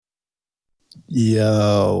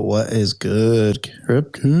Yo, what is good,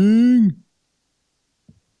 Crip King?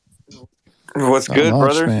 What's Not good, much,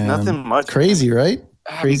 brother? Nothing man. much, man. Crazy, right?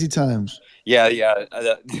 Um, Crazy times. yeah, yeah.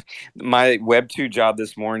 My Web 2 job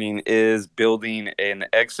this morning is building an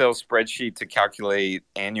Excel spreadsheet to calculate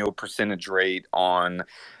annual percentage rate on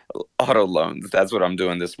auto loans. That's what I'm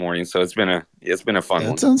doing this morning. So it's been a fun That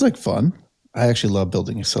one. sounds like fun. I actually love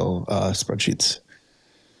building Excel spreadsheets,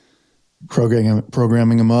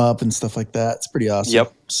 programming them up and stuff like that. It's pretty awesome.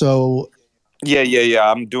 Yep. So, Yeah, yeah,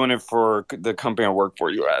 yeah. I'm doing it for the company I work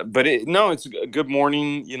for. You at, but no, it's a good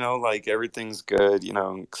morning. Like everything's good.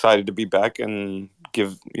 Excited to be back and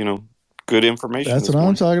give good information that's this what I'm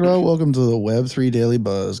morning. talking about. Welcome to the Web3 Daily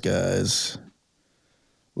Buzz, guys.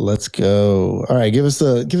 Let's go. All right, give us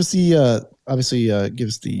the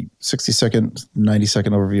 60-second,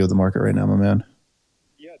 90-second overview of the market right now, my man.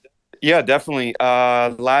 Yeah, definitely.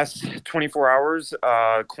 Last 24 hours,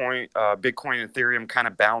 Bitcoin and Ethereum kind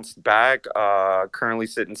of bounced back. Currently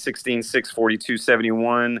sitting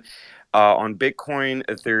 16,642.71. On Bitcoin,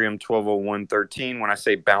 Ethereum 1201.13. When I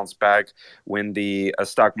say bounce back, when the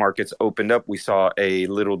stock markets opened up, we saw a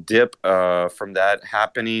little dip from that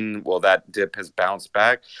happening. Well, that dip has bounced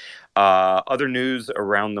back. Other news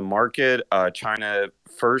around the market: China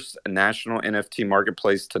first national NFT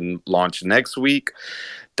marketplace to launch next week.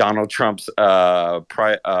 Donald Trump's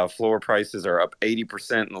floor prices are up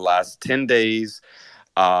 80% in the last 10 days.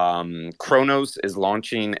 Kronos is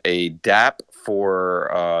launching a DApp for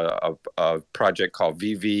a project called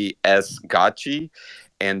VVS Gachi.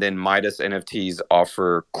 And then Midas NFTs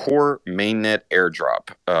offer core mainnet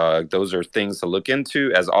airdrop. Those are things to look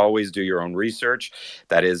into. As always, do your own research.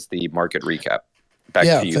 That is the market recap. Back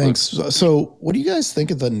Yeah, to you, Luke. thanks. So, what do you guys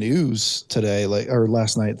think of the news today, like or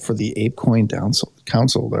last night for the ApeCoin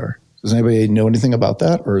Council? There, does anybody know anything about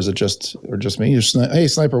that, or is it just me? Hey,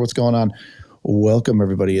 Sniper, what's going on? Welcome,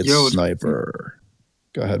 everybody. It's Yo, Sniper.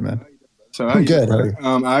 Go ahead, man. so how I'm you doing, good. How are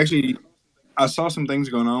brother? you? I saw some things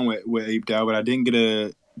going on with Ape DAO, but I didn't get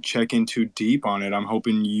to check in too deep on it. I'm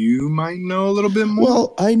hoping you might know a little bit more.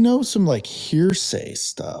 Well, I know some like hearsay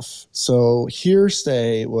stuff. So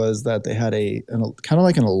hearsay was that they had kind of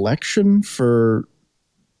like an election for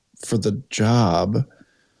the job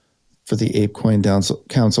for the ApeCoin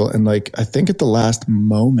Council, and like I think at the last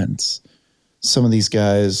moment, some of these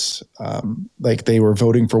guys like they were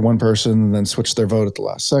voting for one person and then switched their vote at the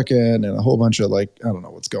last second, and a whole bunch of like I don't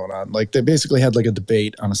know what's going on. Like they basically had like a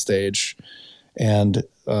debate on a stage, and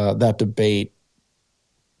that debate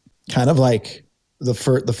kind of like the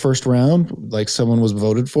first round, like someone was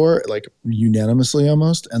voted for like unanimously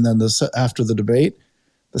almost, and then after the debate,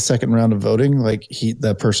 the second round of voting, like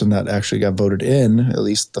that person that actually got voted in, at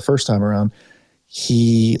least the first time around,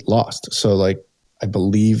 he lost. So like I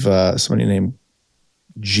believe somebody named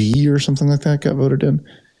G or something like that got voted in.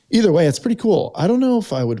 Either way, it's pretty cool. I don't know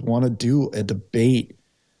if I would want to do a debate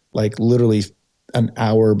like literally an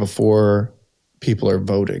hour before people are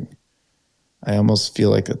voting. I almost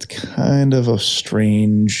feel like that's kind of a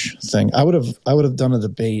strange thing. I would have done a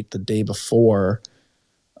debate the day before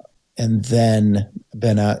and then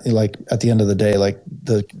been at like at the end of the day, like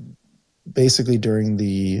the basically during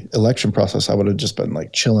the election process, I would have just been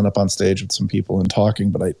like chilling up on stage with some people and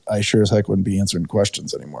talking, but I sure as heck wouldn't be answering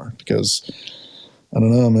questions anymore because I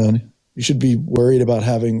don't know, man. You should be worried about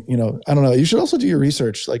having, I don't know. You should also do your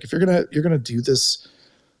research. Like if you're gonna do this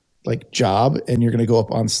like job and you're gonna go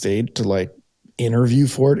up on stage to like interview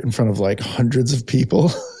for it in front of like hundreds of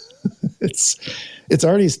people, it's it's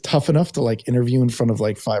already tough enough to like interview in front of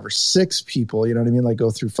like five or six people. You know what I mean? Like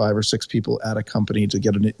go through five or six people at a company to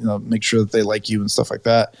get make sure that they like you and stuff like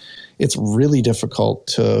that. It's really difficult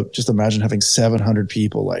to just imagine having 700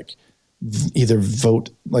 people like either vote,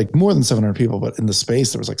 like more than 700 people, but in the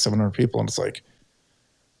space there was like 700 people, and it's like,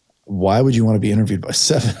 why would you want to be interviewed by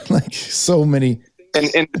seven? Like so many.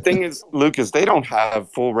 And the thing is, Lucas, they don't have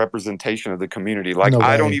full representation of the community. Like, No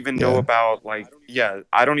I don't way. even know Yeah. about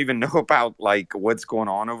I don't even know about like what's going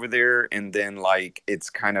on over there. And then like it's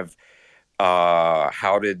kind of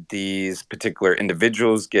how did these particular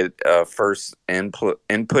individuals get first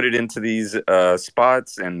inputted into these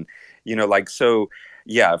spots, and like so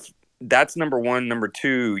yeah, that's number one. Number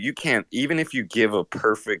two, you can't, even if you give a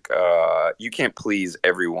perfect you can't please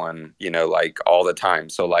everyone, like all the time.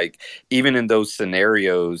 So like even in those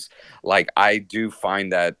scenarios, like I do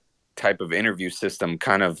find that type of interview system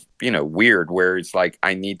kind of weird, where it's like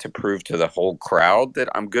I need to prove to the whole crowd that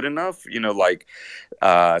I'm good enough, like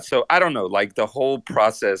so I don't know, like the whole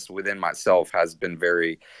process within myself has been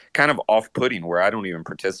very kind of off-putting, where I don't even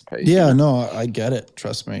participate, Yeah, no, I get it.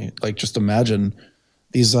 Trust me. Like just imagine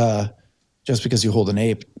these just because you hold an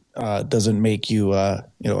ape doesn't make you, a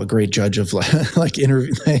great judge of like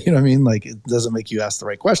interview. You know what I mean? Like it doesn't make you ask the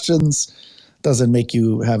right questions, doesn't make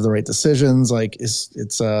you have the right decisions. Like it's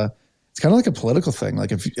kind of like a political thing.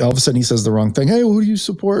 Like if all of a sudden he says the wrong thing, hey, who do you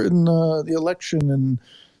support in the election in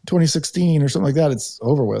 2016 or something like that? It's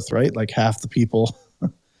over with, right? Like half the people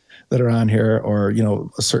that are on here or,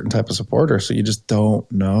 a certain type of supporter. So you just don't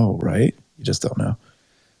know, right? You just don't know.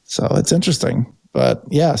 So it's interesting. But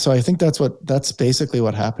yeah, so I think that's basically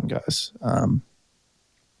what happened, guys.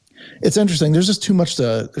 It's interesting. There's just too much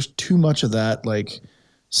of that like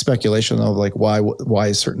speculation of like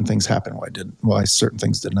why certain things happened, why certain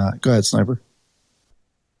things did not. Go ahead, Sniper.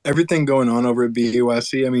 Everything going on over at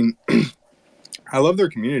BUIC, I mean, I love their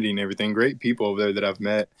community and everything. Great people over there that I've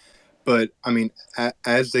met. But I mean,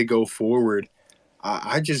 as they go forward,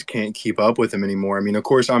 I just can't keep up with them anymore. I mean, of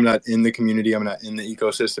course, I'm not in the community. I'm not in the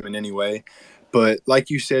ecosystem in any way. But like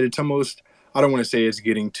you said, it's almost, I don't want to say it's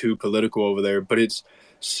getting too political over there, but it's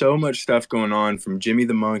so much stuff going on from Jimmy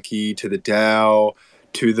the Monkey to the DAO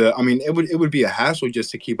to I mean, it would be a hassle just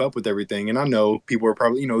to keep up with everything. And I know people are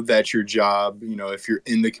probably, that's your job, if you're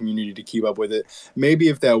in the community to keep up with it. Maybe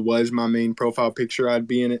if that was my main profile picture, I'd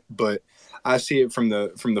be in it. But I see it from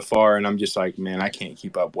the far and I'm just like, man, I can't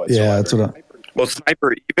keep up whatsoever. Yeah, that's what Well,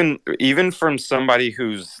 Sniper, even from somebody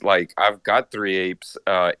who's like, I've got three apes,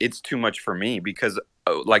 it's too much for me because,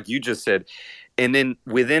 like you just said, and then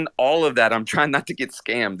within all of that, I'm trying not to get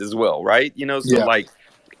scammed as well, right? So Yeah. like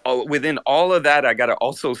within all of that, I got to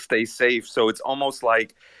also stay safe. So it's almost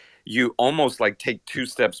like you almost like take two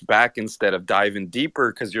steps back instead of diving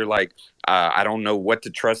deeper because you're like, I don't know what to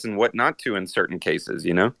trust and what not to in certain cases,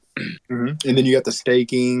 Mm-hmm. And then you got the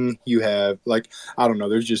staking. You have like, I don't know.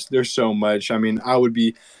 There's so much. I mean,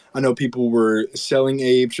 I know people were selling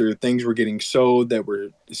apes or things were getting sold that were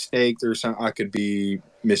staked or something. I could be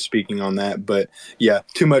misspeaking on that, but yeah,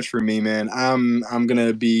 too much for me, man. I'm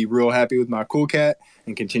gonna be real happy with my cool cat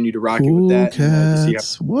and continue to rock it with that. Cool And, to see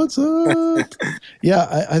cats. What's up?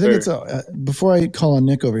 Yeah, I think it's before I call on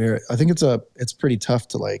Nick over here, I think it's pretty tough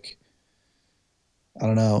to like, I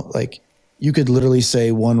don't know, like you could literally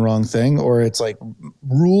say one wrong thing or it's like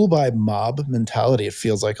rule by mob mentality. It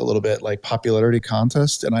feels like a little bit like popularity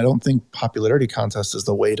contest. And I don't think popularity contest is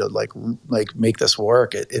the way to like make this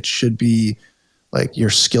work. It should be like your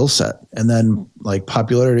skill set. And then like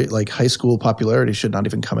popularity, like high school popularity should not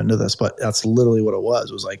even come into this, but that's literally what it was.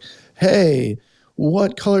 It was like, hey,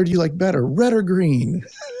 what color do you like better? Red or green?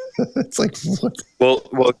 It's like, what?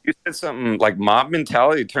 Well, you said something like mob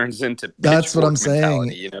mentality turns into That's what I'm pitchfork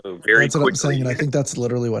mentality, saying. very That's what I'm quickly. saying. And I think that's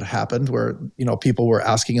literally what happened where, people were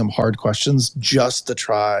asking him hard questions just to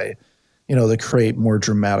try, to create more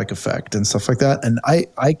dramatic effect and stuff like that. And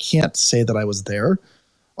I can't say that I was there.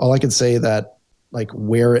 All I can say that like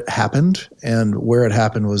where it happened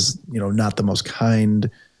was, not the most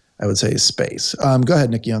kind, I would say, space. Go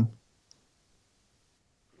ahead, Nick Young.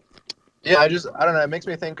 Yeah, I don't know. It makes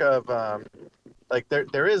me think of like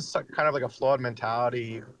there is kind of like a flawed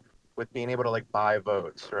mentality with being able to like buy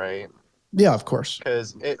votes, right? Yeah, of course.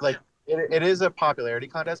 Because it is a popularity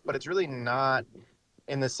contest, but it's really not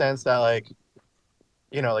in the sense that like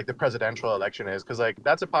like the presidential election is, because like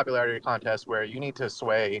that's a popularity contest where you need to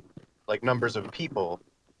sway like numbers of people.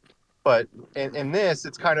 But in this,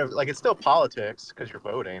 it's kind of like it's still politics because you're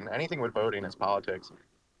voting. Anything with voting is politics,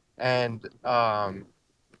 and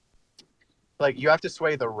like you have to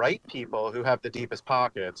sway the right people who have the deepest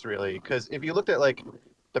pockets, really. Because if you looked at like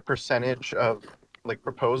the percentage of like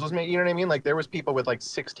proposals made, you know what I mean? Like there was people with like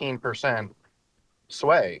 16%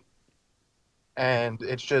 sway, and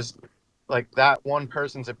it's just like that one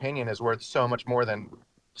person's opinion is worth so much more than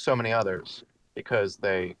so many others because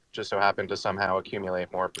they just so happen to somehow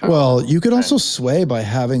accumulate more power. Well, you could also sway by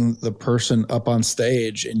having the person up on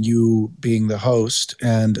stage and you being the host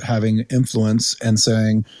and having influence and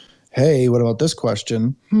saying, hey, what about this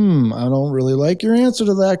question? I don't really like your answer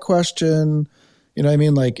to that question. You know what I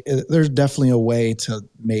mean? Like there's definitely a way to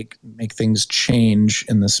make things change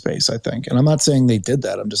in this space, I think. And I'm not saying they did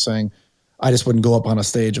that. I'm just saying I just wouldn't go up on a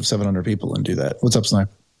stage of 700 people and do that. What's up, Snipe?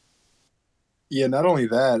 Yeah, not only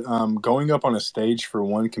that, going up on a stage for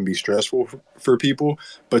one can be stressful for people,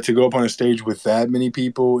 but to go up on a stage with that many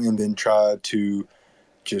people and then try to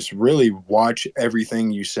just really watch everything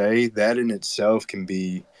you say, that in itself can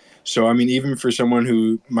be. So, I mean, even for someone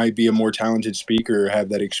who might be a more talented speaker or have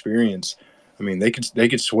that experience, I mean, they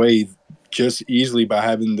could sway just easily by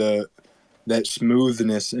having that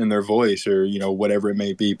smoothness in their voice or whatever it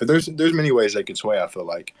may be. But there's many ways they could sway. I feel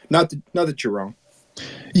like not that you're wrong.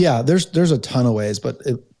 Yeah, there's a ton of ways, but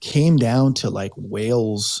it came down to like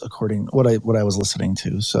whales, according what I was listening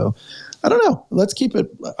to. So I don't know. Let's keep it.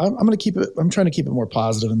 I'm going to keep it. I'm trying to keep it more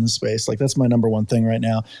positive in this space. Like that's my number one thing right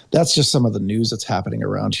now. That's just some of the news that's happening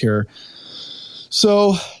around here.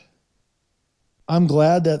 So I'm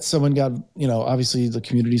glad that someone got, obviously the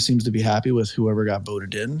community seems to be happy with whoever got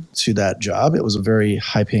voted in to that job. It was a very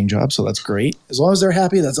high paying job. So that's great. As long as they're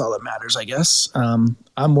happy, that's all that matters, I guess. I'm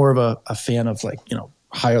more of a fan of like,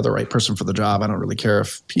 hire the right person for the job. I don't really care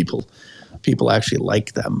if people actually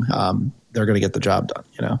like them. They're going to get the job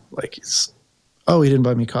done, like oh, he didn't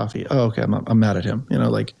buy me coffee. Oh, okay. I'm mad at him,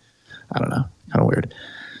 like, I don't know, kind of weird.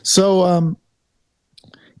 So,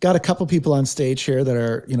 got a couple people on stage here that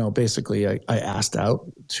are, basically I asked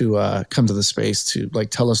out to come to the space to like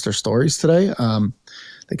tell us their stories today.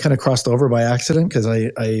 They kind of crossed over by accident because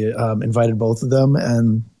I invited both of them,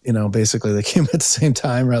 and basically they came at the same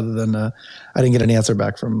time rather than I didn't get an answer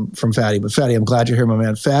back from Fatty. But Fatty, I'm glad you're here, my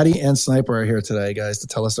man. Fatty and Sniper are here today, guys, to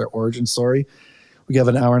tell us their origin story. We have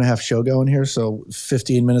an hour and a half show going here, so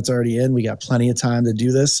 15 minutes already in. We got plenty of time to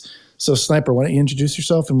do this. So, Sniper, why don't you introduce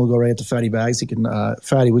yourself, and we'll go right to FattyBags. You can,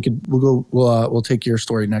 Fatty, we'll take your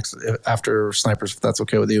story next after Sniper's, if that's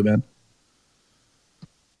okay with you, man.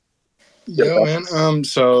 Yeah, man.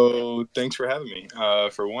 So thanks for having me,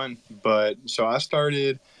 for one. But so I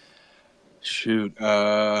started.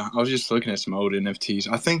 I was just looking at some old NFTs.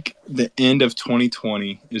 I think the end of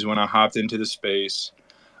 2020 is when I hopped into the space.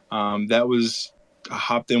 I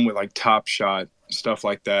hopped in with like Top Shot, stuff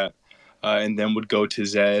like that, and then would go to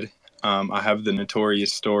Zed. I have the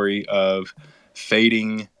notorious story of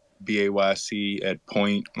fading BAYC at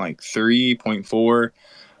point like 3.4.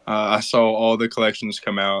 I saw all the collections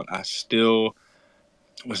come out. I still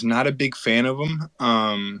was not a big fan of them.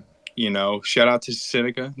 Shout out to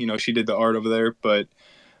Seneca. She did the art over there, but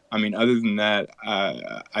I mean, other than that,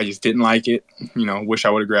 I just didn't like it. Wish I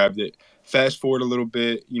would have grabbed it. Fast forward a little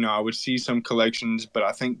bit, I would see some collections, but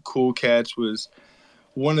I think Cool Cats was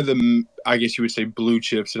one of the, I guess you would say, blue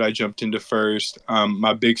chips that I jumped into first.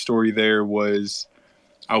 My big story there was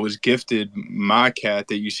I was gifted my cat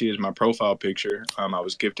that you see as my profile picture. I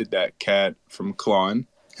was gifted that cat from Klon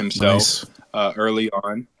himself. Nice. Early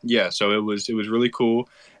on. Yeah, so it was really cool,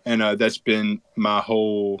 and that's been my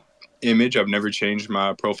whole image. I've never changed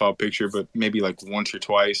my profile picture, but maybe like once or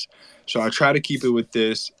twice. So I try to keep it with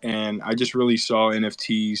this, and I just really saw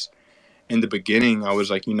NFTs in the beginning. I was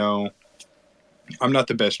like, I'm not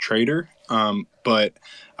the best trader, but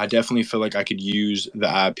I definitely feel like I could use the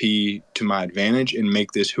IP to my advantage and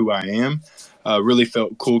make this who I am. Really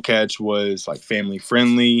felt Cool Cats was like family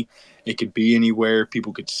friendly. It could be anywhere.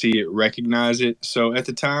 People could see it, recognize it. So at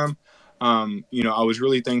the time, I was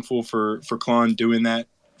really thankful for Klon doing that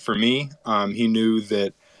for me. He knew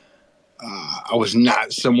that I was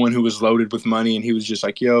not someone who was loaded with money, and he was just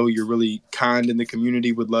like, yo, you're really kind in the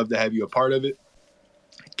community. Would love to have you a part of it.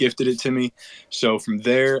 Gifted it to me. So from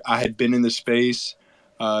there, I had been in the space.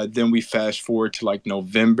 Then we fast forward to like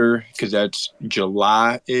November, because that's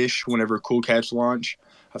July-ish whenever Cool Cats launch.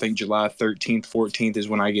 I think July 13th, 14th is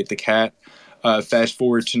when I get the cat. Fast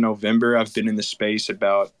forward to November, I've been in the space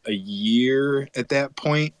about a year at that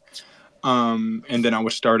point. And then I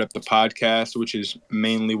would start up the podcast, which is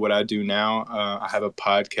mainly what I do now. I have a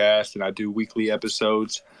podcast and I do weekly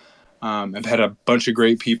episodes. I've had a bunch of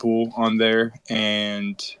great people on there,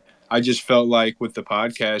 and I just felt like with the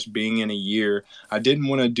podcast being in a year, I didn't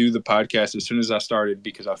want to do the podcast as soon as I started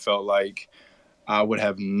because I felt like I would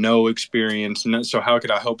have no experience. So how could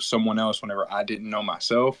I help someone else whenever I didn't know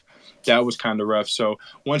myself? That was kind of rough. So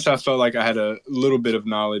once I felt like I had a little bit of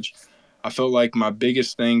knowledge, I felt like my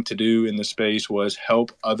biggest thing to do in the space was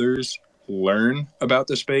help others learn about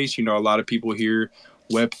the space. A lot of people hear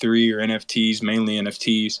Web3 or NFTs, mainly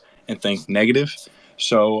NFTs, and think negative.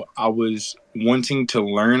 So I was wanting to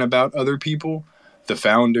learn about other people, the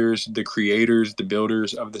founders, the creators, the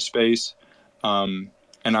builders of the space. And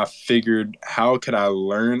I figured, how could I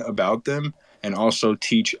learn about them and also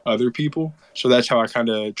teach other people? So that's how I kind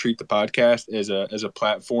of treat the podcast as a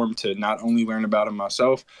platform to not only learn about them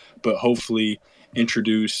myself, but hopefully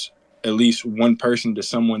introduce at least one person to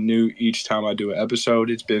someone new each time I do an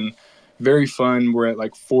episode. It's been very fun. We're at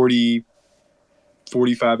like 45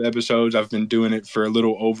 episodes. I've been doing it for a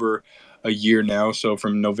little over a year now. So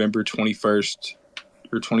from November 21st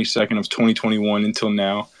or 22nd of 2021 until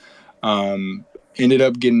now. Ended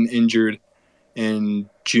up getting injured in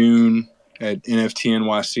June at NFT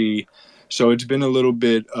NYC. So it's been a little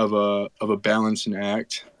bit of a balancing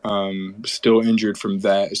act. Still injured from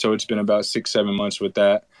that. So it's been about 6-7 months with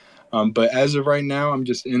that. But as of right now, I'm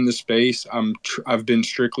just in the space. I've been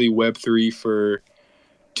strictly Web3 for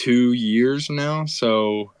 2 years now.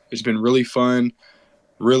 So it's been really fun,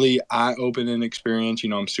 really eye-opening experience.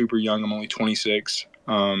 I'm super young. I'm only 26.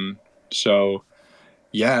 So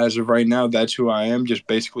yeah, as of right now, that's who I am. Just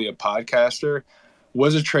basically a podcaster.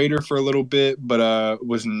 Was a trader for a little bit, but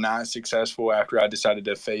was not successful after I decided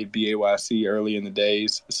to fade BAYC early in the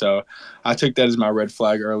days. So I took that as my red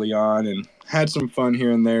flag early on and had some fun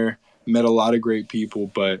here and there. Met a lot of great people,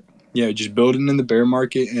 but yeah, just building in the bear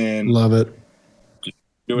market and Love it.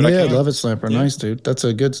 do what I Yeah, can. love it, Sniper. Yeah. Nice, dude. That's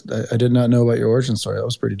a good. I did not know about your origin story. That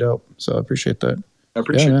was pretty dope. So I appreciate that. I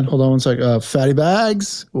appreciate Yeah, man. it. Hold on one sec.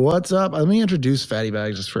 FattyBags, what's up? Let me introduce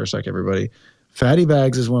FattyBags just for a sec, everybody.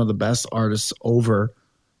 FattyBags is one of the best artists over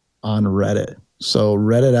on Reddit. So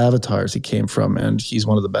Reddit avatars he came from, and he's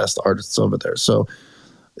one of the best artists over there. So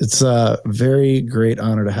it's a very great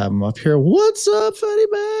honor to have him up here. What's up,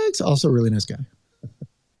 FattyBags? Also, a really nice guy.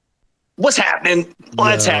 What's happening?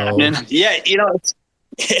 What's happening? Yeah,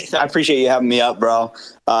 I appreciate you having me up, bro.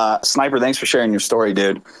 Sniper, thanks for sharing your story,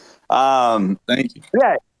 dude. Thank you.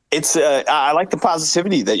 Yeah, it's I like the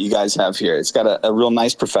positivity that you guys have here. It's got a real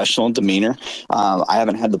nice professional demeanor. I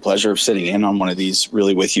haven't had the pleasure of sitting in on one of these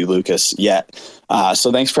really with you, Lucas, yet.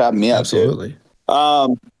 So thanks for having me up, Absolutely.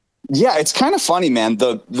 dude. Yeah, it's kind of funny, man.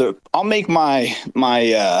 I'll make my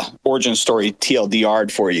origin story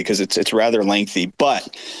TLDR'd for you because it's rather lengthy,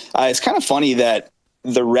 but it's kind of funny that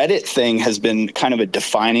the Reddit thing has been kind of a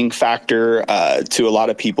defining factor to a lot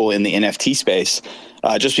of people in the NFT space,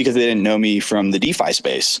 just because they didn't know me from the DeFi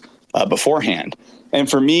space beforehand. And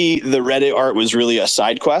for me, the Reddit art was really a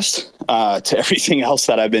side quest to everything else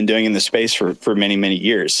that I've been doing in the space for many, many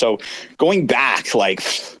years. So going back,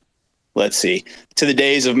 let's see, to the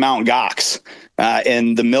days of Mount Gox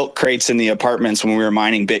and the milk crates in the apartments when we were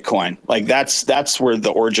mining Bitcoin. That's where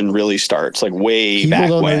the origin really starts, way People back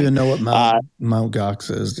don't when. even know what Mount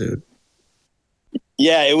Gox is, dude.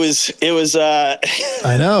 Yeah, it was.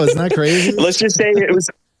 I know, isn't that crazy? Let's just say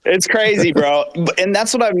it's crazy, bro. And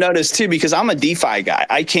that's what I've noticed too, because I'm a DeFi guy.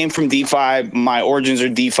 I came from DeFi. My origins are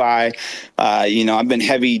DeFi. I've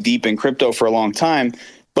been deep in crypto for a long time,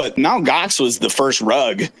 but Mount Gox was the first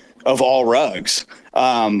rug of all rugs.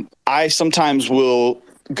 I sometimes will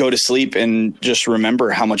go to sleep and just remember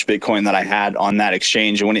how much Bitcoin that I had on that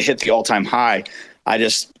exchange. And when it hit the all-time high, I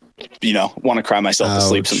just, want to cry myself to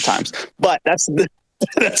sleep sometimes. But that's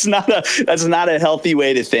not a healthy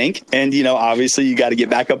way to think. And, obviously you got to get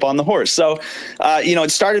back up on the horse. So,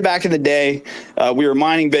 it started back in the day. We were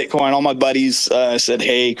mining Bitcoin. All my buddies said,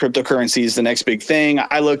 hey, cryptocurrency is the next big thing.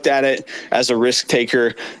 I looked at it as a risk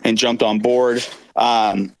taker and jumped on board.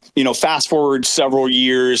 Fast forward several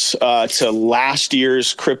years to last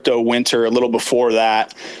year's crypto winter, a little before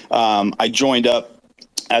that, I joined up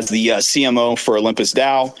as the CMO for Olympus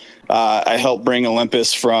DAO. I helped bring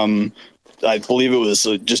Olympus from, I believe it was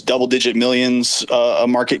just double-digit millions a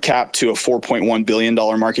market cap to a $4.1 billion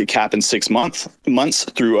market cap in 6 months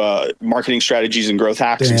through marketing strategies and growth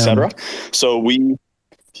hacks, et cetera. So we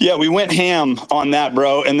went ham on that,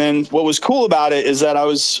 bro. And then what was cool about it is that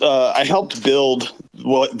I helped build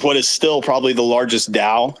what is still probably the largest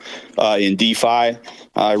DAO in DeFi.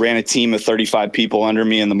 I ran a team of 35 people under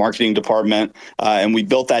me in the marketing department, and we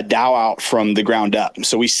built that DAO out from the ground up.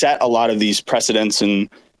 So we set a lot of these precedents and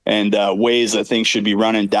ways that things should be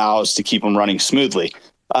run in DAOs to keep them running smoothly.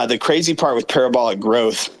 The crazy part with parabolic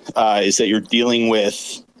growth is that you're dealing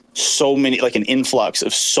with so many, an influx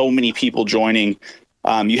of so many people joining.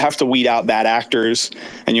 You have to weed out bad actors,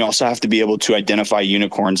 and you also have to be able to identify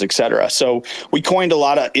unicorns, et cetera. So we coined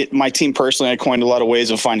my team personally, I coined a lot of ways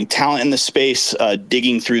of finding talent in the space,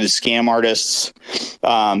 digging through the scam artists,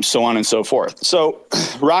 so on and so forth. So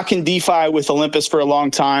rocking DeFi with Olympus for a long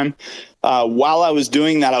time. While I was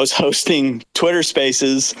doing that, I was hosting Twitter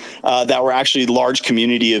spaces that were actually large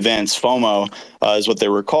community events. FOMO is what they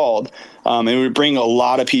were called. And we would bring a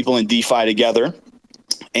lot of people in DeFi together.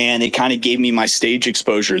 And it kind of gave me my stage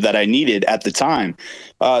exposure that I needed at the time.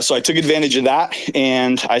 So I took advantage of that,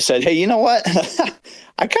 and I said, hey, you know what?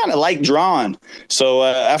 I kind of like drawing. So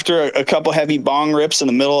after a couple heavy bong rips in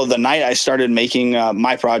the middle of the night, I started making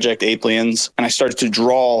my project, Aplians, and I started to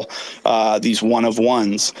draw these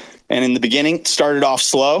one-of-ones. And in the beginning, it started off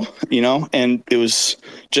slow, and it was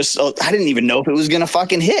just, I didn't even know if it was going to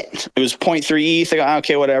fucking hit. It was 0.3 ETH.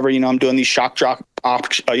 Okay, whatever. I'm doing these shock drop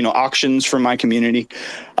auctions for my community.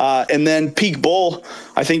 And then peak bull,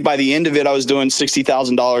 I think by the end of it, I was doing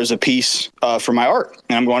 $60,000 a piece for my art.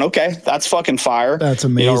 And I'm going, okay, that's fucking fire. That's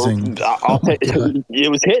amazing. It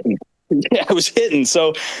was hitting. Yeah, it was hitting.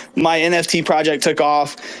 So my NFT project took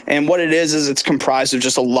off, and what it is it's comprised of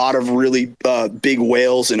just a lot of really big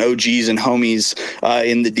whales and OGs and homies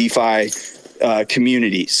in the DeFi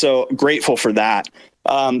community. So grateful for that.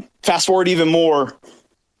 Fast forward even more.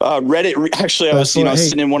 Reddit. Actually, I was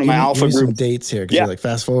sitting in one of my alpha groups. Some groups. dates here because you're like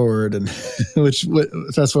fast forward and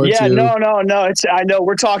fast forward. Yeah, to... no. I know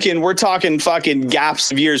we're talking fucking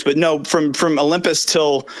gaps of years, but no, from Olympus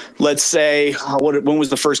till let's say when was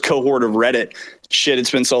the first cohort of Reddit? Shit, it's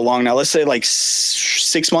been so long now. Let's say like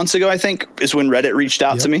 6 months ago, I think, is when Reddit reached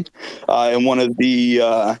out to me in one of the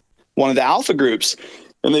alpha groups,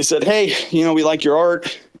 and they said, "Hey, we like your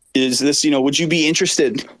art. Is this, would you be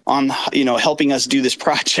interested on, helping us do this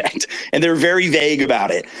project?" And they're very vague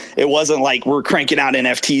about it. It wasn't like we're cranking out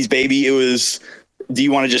NFTs, baby. It was, do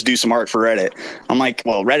you want to just do some art for Reddit? I'm like,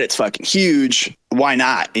 well, Reddit's fucking huge. Why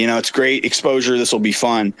not? It's great exposure. This will be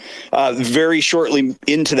fun. Very shortly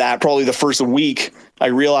into that, probably the first week, I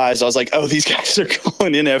realized, I was like, oh, these guys are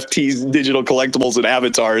calling NFTs digital collectibles and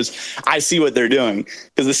avatars. I see what they're doing,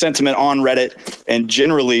 because the sentiment on Reddit and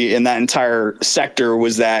generally in that entire sector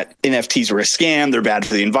was that NFTs were a scam. They're bad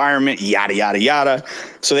for the environment, yada, yada, yada.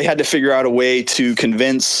 So they had to figure out a way to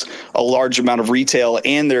convince a large amount of retail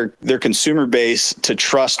and their consumer base to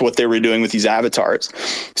trust what they were doing with these avatars.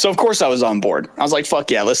 So of course I was on board. I was like, fuck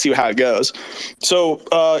yeah, let's see how it goes. So,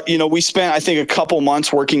 we spent, I think, a couple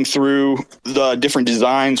months working through the different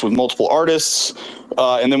designs with multiple artists.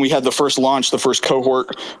 And then we had the first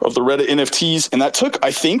cohort of the Reddit NFTs. And that took,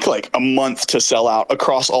 I think, like a month to sell out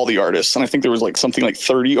across all the artists. And I think there was like something like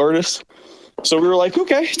 30 artists. So we were like,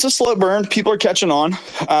 okay, it's a slow burn. People are catching on.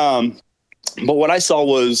 But what I saw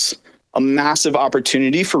was a massive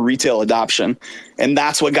opportunity for retail adoption. And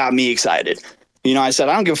that's what got me excited. I said,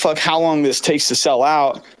 I don't give a fuck how long this takes to sell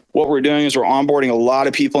out. What we're doing is we're onboarding a lot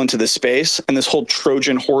of people into this space, and this whole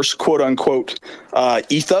Trojan horse, quote unquote,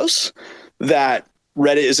 ethos that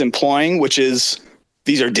Reddit is employing, which is,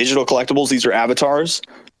 these are digital collectibles, these are avatars.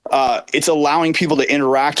 It's allowing people to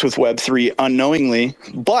interact with Web3 unknowingly,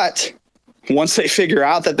 but once they figure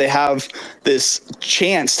out that they have this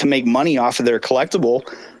chance to make money off of their collectible,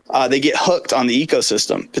 they get hooked on the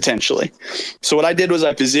ecosystem potentially. So what I did was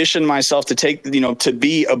I positioned myself to to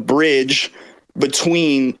be a bridge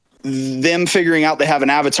between them figuring out they have an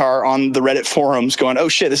avatar on the Reddit forums going, oh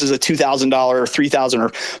shit, this is a $2,000 or $3,000 or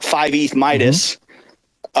 5 ETH Midas,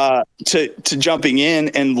 to jumping in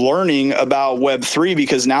and learning about Web3,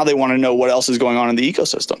 because now they want to know what else is going on in the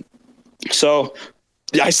ecosystem. So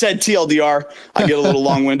I said TLDR, I get a little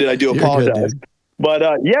long-winded. I do apologize. Good, but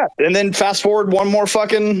and then fast forward one more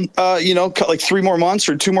fucking, like 3 more months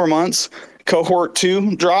or 2 more months, cohort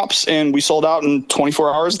 2 drops, and we sold out in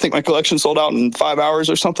 24 hours. I think my collection sold out in 5 hours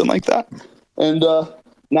or something like that. And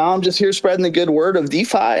now I'm just here spreading the good word of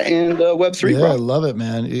DeFi and Web3. Yeah, I love it,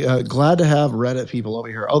 man. Glad to have Reddit people over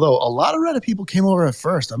here. Although a lot of Reddit people came over at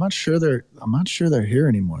first. I'm not sure they're here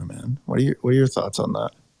anymore, man. What are your thoughts on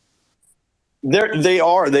that? They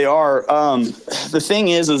are. The thing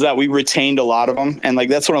is that we retained a lot of them, and like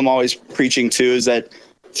that's what I'm always preaching to, is that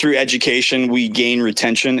through education we gain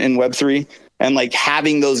retention in Web3, and like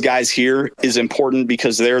having those guys here is important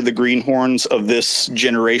because they're the greenhorns of this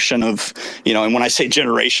generation of, and when I say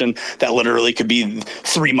generation, that literally could be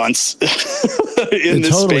 3 months in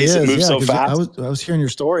this totally space. It moves so fast. I was hearing your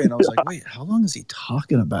story and I was like, wait, how long is he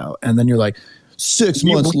talking about? And then you're like, 6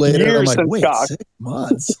 months later. I'm like, wait, 6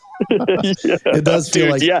 months? It does feel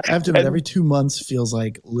like, I have to admit, every 2 months feels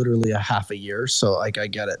like literally a half a year. So like, I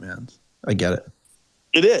get it, man. I get it.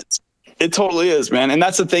 It is. It totally is, man. And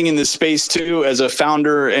that's the thing in this space too, as a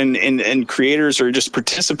founder and creators or just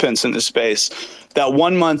participants in this space, that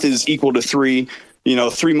 1 month is equal to 3,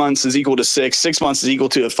 3 months is equal to 6, 6 months is equal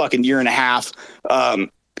to a fucking year and a half.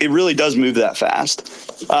 It really does move that fast.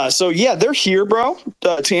 So yeah, they're here, bro.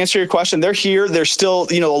 To answer your question, they're here. They're still,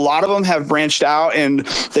 a lot of them have branched out and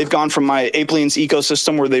they've gone from my Aplians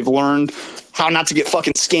ecosystem where they've learned how not to get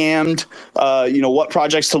fucking scammed, what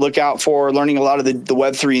projects to look out for, learning a lot of the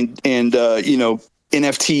Web3 and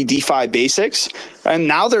NFT DeFi basics. And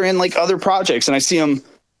now they're in like other projects, and I see them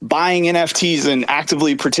buying NFTs and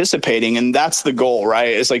actively participating. And that's the goal, right?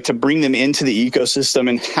 It's like to bring them into the ecosystem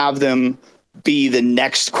and have them be the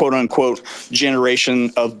next quote unquote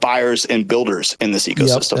generation of buyers and builders in this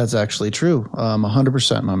ecosystem. Yep, that's actually true.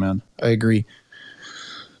 100%, my man. I agree.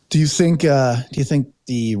 Do you think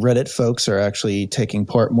the Reddit folks are actually taking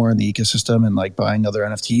part more in the ecosystem and like buying other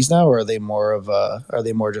NFTs now, or are they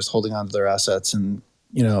more just holding on to their assets and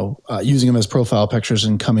using them as profile pictures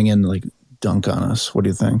and coming in to like dunk on us? What do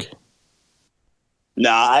you think? No,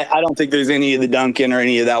 I don't think there's any of the Duncan or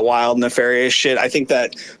any of that wild nefarious shit. I think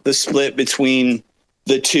that the split between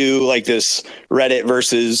the two, like this Reddit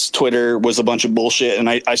versus Twitter was a bunch of bullshit. And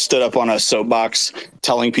I stood up on a soapbox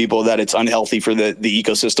telling people that it's unhealthy for the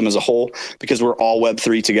ecosystem as a whole, because we're all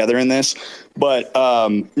Web3 together in this. But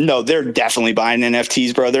no, they're definitely buying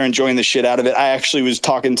NFTs, bro. They're enjoying the shit out of it. I actually was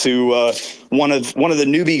talking to one of the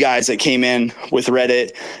newbie guys that came in with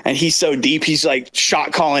Reddit, and he's so deep. He's like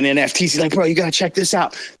shot calling NFTs. He's like, bro, you gotta check this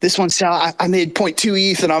out. This one's sell. I made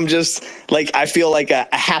 0.2 ETH, and I'm just like, I feel like a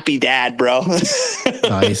happy dad, bro.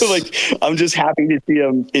 Nice. Like, I'm just happy to see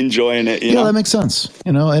him enjoying it. You know? That makes sense.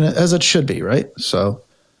 And as it should be, right? So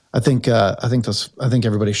I think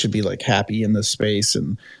everybody should be like happy in this space,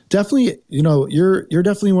 and definitely, you're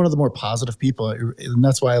definitely one of the more positive people, and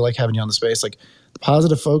that's why I like having you on the space. Like the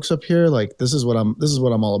positive folks up here, like this is what I'm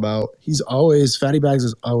all about. FattyBags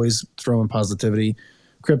is always throwing positivity.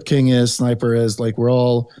 Crypt King is, Sniper is, like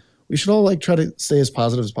we should all like try to stay as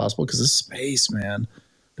positive as possible, because this space, man,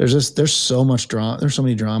 there's so much drama. There's so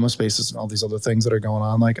many drama spaces and all these other things that are going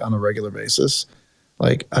on like on a regular basis.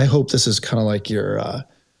 Like I hope this is kind of like you're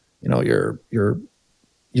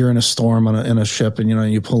in a storm in a ship,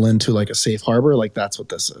 and you pull into like a safe harbor. Like that's what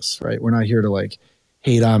this is, right? We're not here to like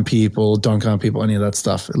hate on people, dunk on people, any of that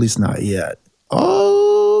stuff. At least not yet.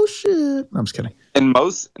 Oh shit! I'm just kidding. And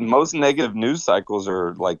most negative news cycles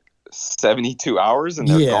are like 72 hours and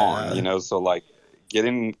they're gone. So like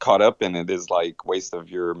getting caught up in it is like waste of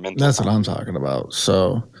your mental. That's what I'm talking about.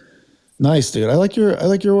 So nice, dude. I like your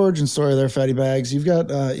origin story there, FattyBags.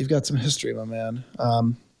 You've got some history, my man.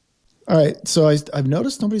 All right, so I've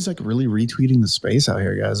noticed nobody's like really retweeting the space out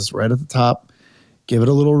here, guys. It's right at the top. Give it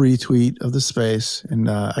a little retweet of the space, and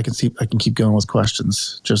I can keep going with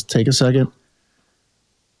questions. Just take a second,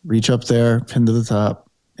 reach up there, pin to the top,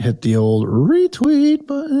 hit the old retweet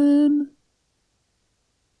button.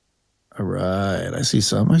 All right, I see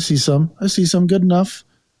some. Good enough.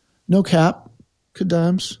 No cap. Good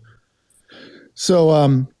times.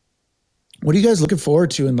 So, what are you guys looking forward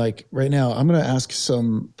to? And like right now, I'm going to ask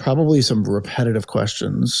probably some repetitive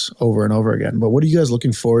questions over and over again. But what are you guys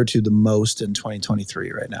looking forward to the most in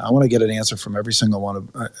 2023 right now? I want to get an answer from every single one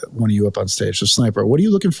of you up on stage. So, Sniper, what are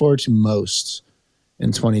you looking forward to most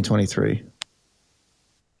in 2023?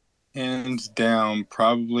 Hands down,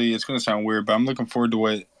 probably, it's going to sound weird, but I'm looking forward to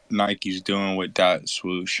what Nike's doing with Dot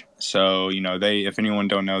Swoosh. So, if anyone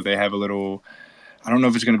don't know, they have a little, I don't know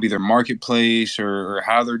if it's going to be their marketplace or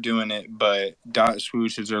how they're doing it, but Dot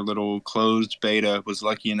Swoosh is their little closed beta. Was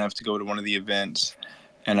lucky enough to go to one of the events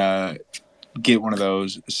and get one of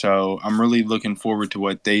those. So I'm really looking forward to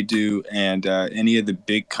what they do and any of the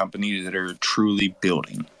big companies that are truly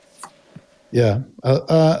building. Yeah,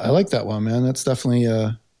 I like that one, man. That's definitely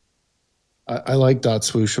I like Dot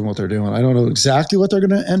Swoosh and what they're doing. I don't know exactly what they're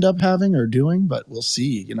going to end up having or doing, but we'll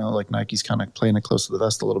see. Like Nike's kind of playing it close to the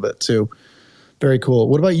vest a little bit too. Very cool.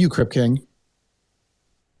 What about you, Crypt King?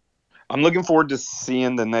 I'm looking forward to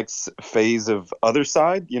seeing the next phase of Other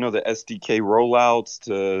Side, the SDK rollouts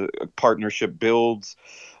to partnership builds.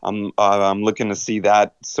 I'm looking to see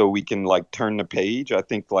that so we can like turn the page. I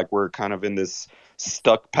think like we're kind of in this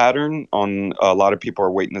stuck pattern on a lot of people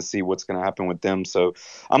are waiting to see what's going to happen with them. So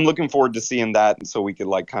I'm looking forward to seeing that so we could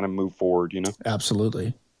like kind of move forward,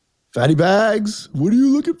 Absolutely. FattyBags, what are you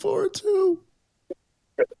looking forward to?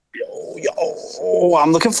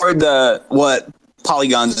 I'm looking forward to what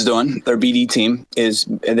Polygon's is doing. Their BD team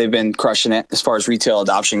they've been crushing it as far as retail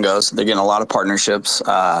adoption goes. They're getting a lot of partnerships.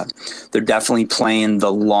 They're definitely playing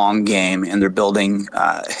the long game, and they're building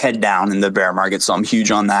head down in the bear market. So I'm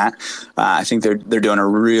huge on that. I think they're doing a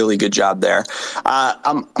really good job there.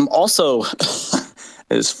 I'm also,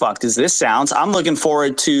 as fucked as this sounds, I'm looking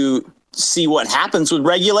forward to see what happens with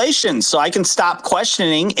regulations so I can stop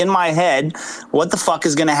questioning in my head what the fuck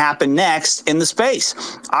is going to happen next in the space.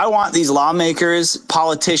 I want these lawmakers,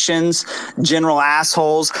 politicians, general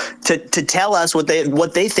assholes to tell us what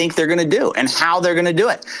they think they're going to do and how they're going to do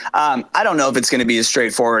it. I don't know if it's going to be as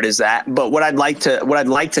straightforward as that, but what I'd like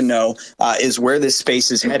to know is where this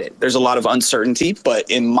space is headed. There's a lot of uncertainty,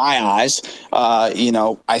 but in my eyes,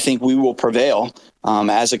 I think we will prevail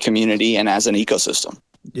as a community and as an ecosystem.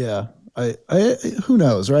 Yeah. I who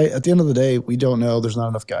knows, right? At the end of the day, we don't know. There's not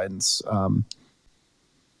enough guidance.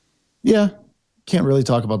 Can't really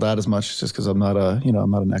talk about that as much just because I'm not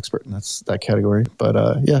an expert in that category.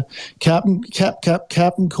 But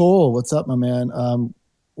Captain Cole, what's up, my man?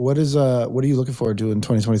 What are you looking forward to in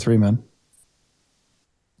 2023, man?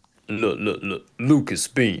 Look, Lucas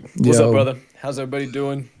Bean. What's up, brother? How's everybody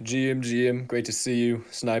doing? GM, great to see you.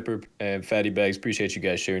 Sniper and FattyBags, appreciate you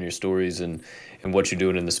guys sharing your stories and what you're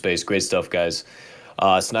doing in the space. Great stuff, guys.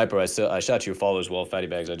 Sniper, I shot you a follow as well.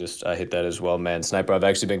 FattyBags, I hit that as well, man. Sniper, I've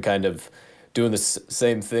actually been kind of doing the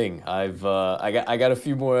same thing. I got a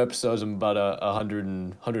few more episodes. I'm about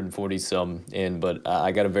 140 some in, but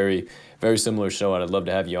I got a very similar show, and I'd love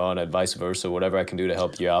to have you on, and vice versa. Whatever I can do to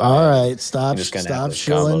help you out. All man, right, stop just kind of have those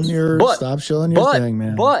shilling combos. your thing,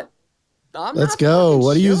 man. But I'm Let's not go. fucking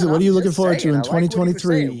What are you shilling. looking forward to in I like what he was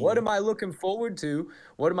 2023? saying. What am I looking forward to?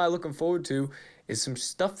 What am I looking forward to is some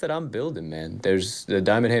stuff that I'm building, man. There's the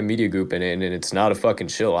Diamond Hand Media Group in it, and it's not a fucking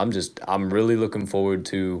chill. I'm really looking forward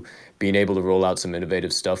to being able to roll out some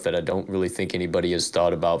innovative stuff that I don't really think anybody has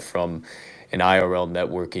thought about from an IRL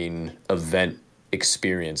networking event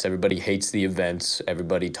experience. Everybody hates the events.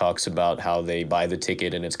 Everybody talks about how they buy the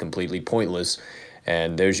ticket and it's completely pointless.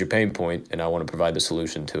 And there's your pain point, and I want to provide the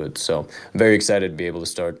solution to it. So I'm very excited to be able to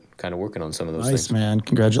start kind of working on some of those things. Nice, man.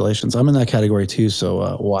 Congratulations. I'm in that category too,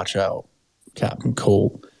 so watch out, Captain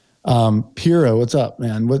Cole. Piro, what's up,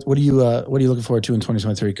 man? What are you looking forward to in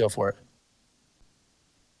 2023? Go for it.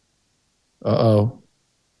 Uh-oh.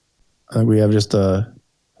 I think we have just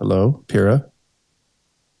hello, Piro.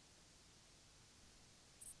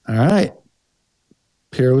 All right.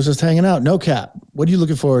 Piro was just hanging out. No cap. What are you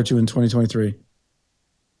looking forward to in 2023?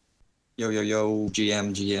 Yo,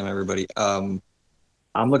 GM, everybody. I'm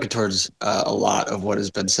looking towards a lot of what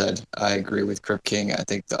has been said. I agree with Crip King. I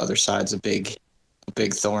think the other side's a big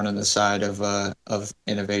thorn in the side of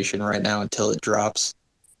innovation right now until it drops.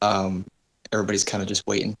 Everybody's kind of just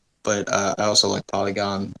waiting. But I also like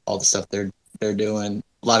Polygon, all the stuff they're doing.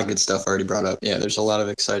 A lot of good stuff already brought up. Yeah, there's a lot of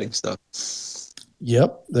exciting stuff.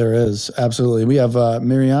 Yep, there is. Absolutely. We have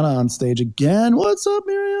Mariana on stage again. What's up,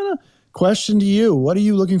 Mariana? Question to you. What are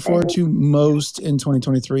you looking forward to most in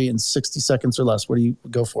 2023 in 60 seconds or less? What do you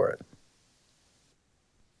go for it?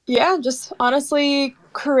 Yeah, just honestly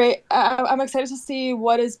I'm excited to see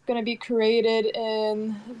what is going to be created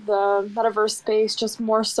in the metaverse space, just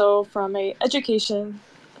more so from a education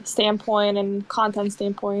standpoint and content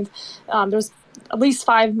standpoint. There's at least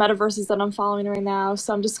 5 metaverses that I'm following right now,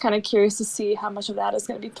 so I'm just kind of curious to see how much of that is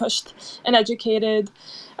going to be pushed and educated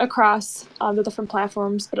across the different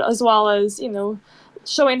platforms, but as well as,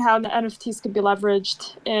 showing how the NFTs could be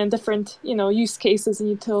leveraged in different, use cases and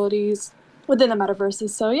utilities within the metaverses.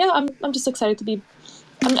 So yeah, I'm just excited to be.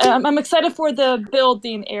 I'm excited for the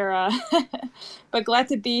building era, but glad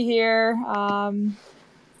to be here.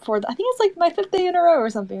 I think it's like my 5th day in a row or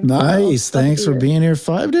something. Nice. So thanks for being here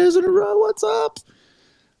 5 days in a row. What's up?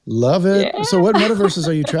 Love it. Yeah. So what metaverses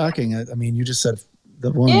are you tracking? I mean, you just said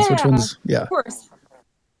the ones. Yeah, which ones? Yeah. Of course.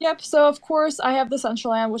 Yep. So of course I have the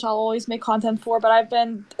Decentraland, which I'll always make content for, but I've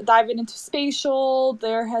been diving into spatial.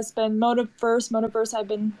 There has been Motiverse. I've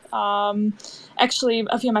been actually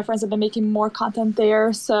a few of my friends have been making more content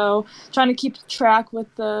there. So trying to keep track with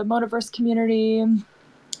the Motiverse community.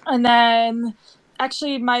 And then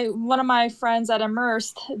actually one of my friends at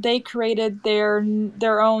Immersed, they created their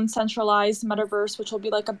own centralized metaverse, which will be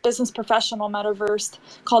like a business professional metaverse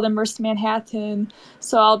called Immersed Manhattan.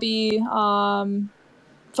 So I'll be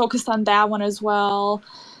focused on that one as well.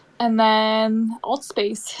 And then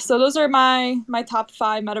Altspace. So those are my top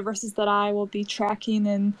 5 metaverses that I will be tracking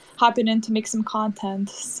and hopping in to make some content.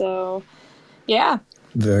 So yeah.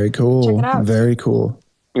 Very cool. Check it out. Very cool.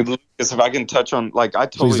 Lucas, if I can touch on, I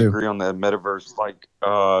totally agree on the metaverse,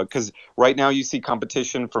 because right now you see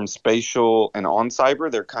competition from spatial and on cyber.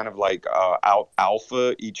 They're kind of out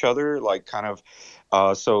alpha each other,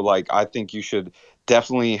 so I think you should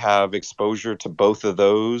definitely have exposure to both of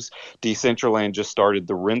those. Decentraland just started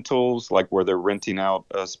the rentals, where they're renting out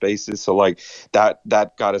spaces. So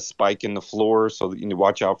that got a spike in the floor. So you need to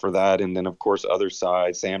watch out for that. And then of course, other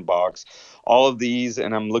side, Sandbox, all of these.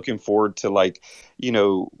 And I'm looking forward to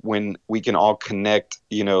when we can all connect,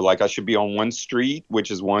 I should be on one street,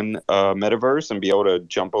 which is one metaverse, and be able to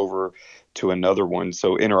jump over to another one.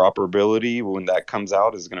 So interoperability, when that comes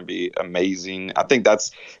out, is going to be amazing. I think that's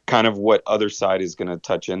kind of what other side is going to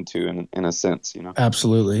touch into in a sense,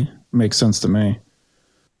 Absolutely. Makes sense to me.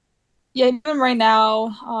 Yeah, even right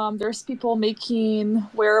now, there's people making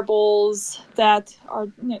wearables that are,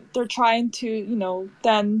 they're trying to,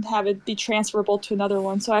 then have it be transferable to another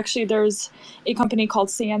one. So actually there's a company called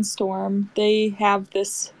Sandstorm. They have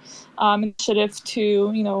this initiative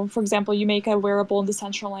to, for example, you make a wearable in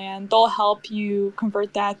Decentraland, they'll help you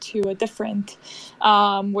convert that to a different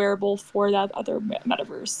wearable for that other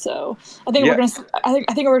metaverse. So I think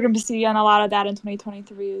we're gonna see on a lot of that in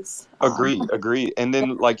 2023. Is agree. And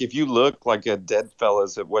then if you look at Dead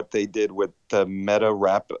Fellas at what they did with the meta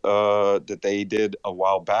rap that they did a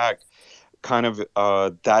while back, kind of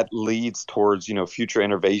that leads towards, you know, future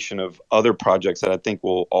innovation of other projects that I think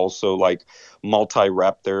will also like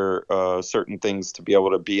multi-wrap their certain things to be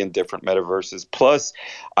able to be in different metaverses. Plus,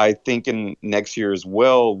 I think in next year as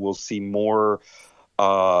well, we'll see more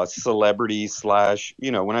celebrity slash, you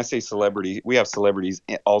know, when I say celebrity, we have celebrities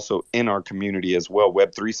also in our community as well,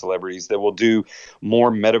 Web3 celebrities that will do more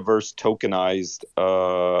metaverse tokenized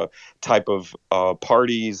type of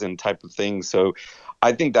parties and type of things. So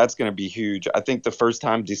I think that's going to be huge. I think the first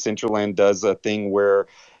time Decentraland does a thing where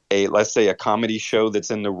let's say a comedy show that's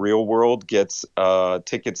in the real world gets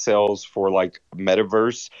ticket sales for like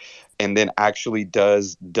metaverse, and then actually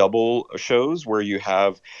does double shows where you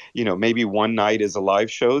have, you know, maybe one night is a live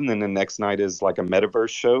show and then the next night is like a metaverse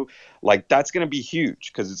show. Like that's going to be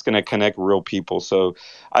huge because it's going to connect real people. So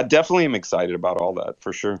I definitely am excited about all that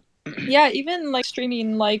for sure. Yeah, even like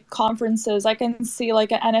streaming like conferences, I can see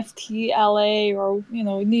like an NFT LA or, you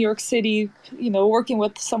know, New York City, you know, working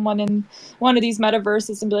with someone in one of these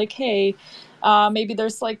metaverses and be like, hey, maybe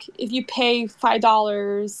there's like, if you pay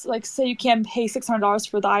 $5, like say you can't pay $600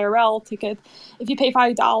 for the IRL ticket, if you pay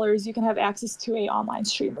 $5, you can have access to a online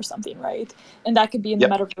stream or something, right? And that could be in the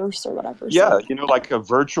metaverse or whatever. Yeah, so. you know, like a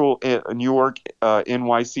virtual New York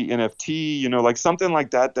NYC NFT, you know, like something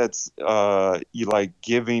like that. That's you like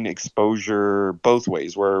giving exposure both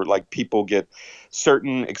ways, where like people get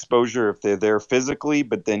certain exposure if they're there physically,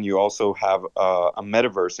 but then you also have a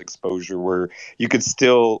metaverse exposure where you could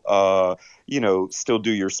still, you know, still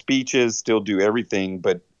do your speeches, still do everything,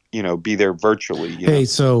 but you know, be there virtually. You know?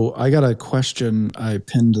 So I got a question I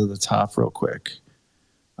pinned to the top real quick.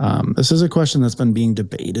 This is a question that's been being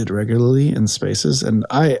debated regularly in spaces. And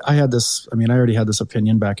I had this, I mean, I already had this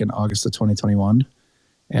opinion back in August of 2021.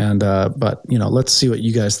 And, but, you know, let's see what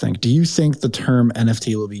you guys think. Do you think the term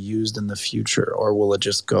NFT will be used in the future or will it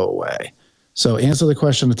just go away? So answer the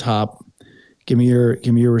question at the top. Give me your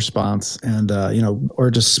response and, you know,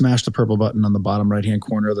 or just smash the purple button on the bottom right-hand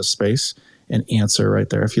corner of the space and answer right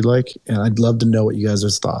there if you'd like. And I'd love to know what you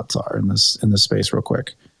guys' thoughts are in this space real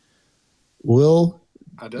quick. Will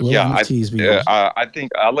NFTs be used? I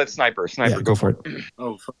think I'll let Sniper go for it.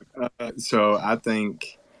 Oh, so I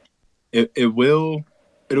think it will.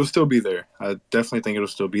 It'll still be there. I definitely think it'll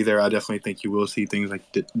still be there. I definitely think you will see things like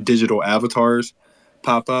digital avatars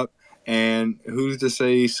pop up. And who's to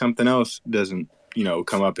say something else doesn't, you know,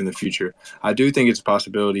 come up in the future? I do think it's a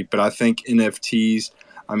possibility, but I think NFTs,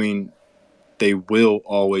 I mean, they will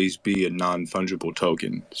always be a non-fungible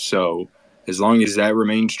token. So as long as that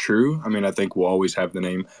remains true, I mean, I think we'll always have the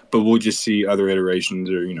name, but we'll just see other iterations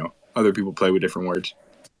or, you know, other people play with different words.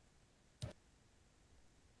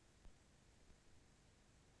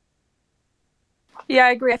 Yeah,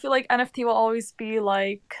 I agree. I feel like NFT will always be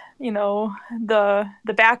like, you know, the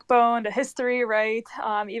backbone, the history, right?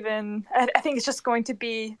 Even I think it's just going to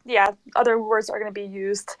be, other words are going to be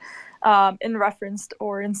used in reference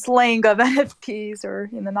or in slang of NFTs or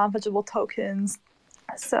in the non-fungible tokens.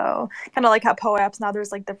 So kind of like how POAPs now,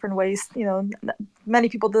 there's like different ways, you know, many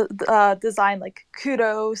people design like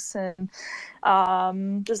kudos and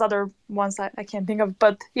there's other ones that I can't think of,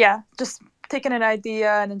 but yeah, just taking an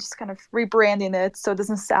idea and then just kind of rebranding it so it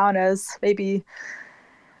doesn't sound as maybe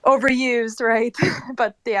overused, right?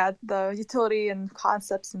 But yeah, the utility and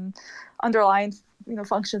concepts and underlying, you know,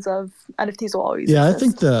 functions of NFTs will always exist.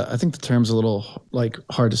 I think the term's a little like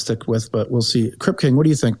hard to stick with, but we'll see. Crip King, what do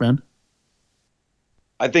you think, man?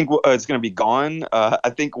 I think it's going to be gone.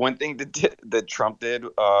 I think one thing that Trump did,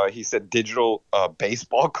 he said digital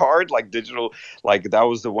baseball card, like digital, like that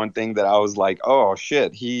was the one thing that I was like, oh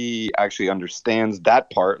shit, he actually understands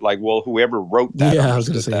that part. Like, well, whoever wrote that, I was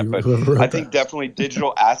going to say, but whoever wrote I think definitely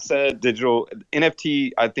digital asset, digital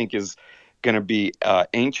NFT, I think is going to be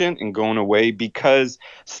ancient and going away because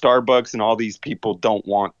Starbucks and all these people don't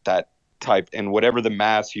want that type, and whatever the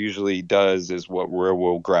mass usually does is what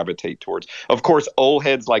we'll gravitate towards. Of course, old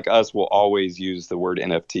heads like us will always use the word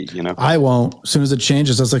NFT, you know? I won't. As soon as it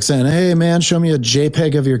changes, that's like saying, hey man, show me a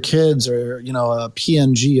JPEG of your kids or, you know, a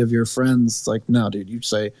PNG of your friends. It's like, no, dude, you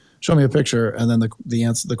say, show me a picture. And then the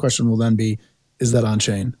answer, the question will then be, is that on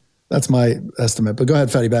chain? That's my estimate, but go ahead,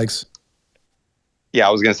 FattyBags. Yeah,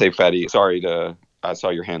 I was going to say Fatty. Sorry I saw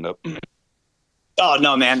your hand up. Oh,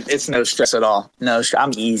 no, man. It's no stress at all. No,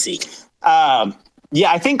 I'm easy.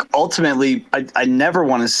 I think ultimately I never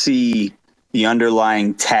want to see the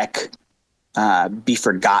underlying tech be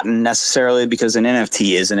forgotten necessarily because an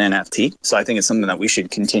NFT is an NFT. So I think it's something that we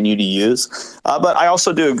should continue to use. But I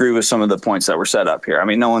also do agree with some of the points that were set up here. I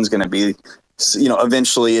mean, no one's going to be, you know,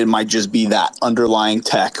 eventually it might just be that underlying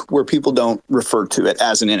tech where people don't refer to it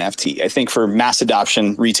as an NFT. I think for mass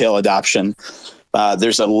adoption, retail adoption,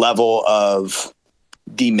 there's a level of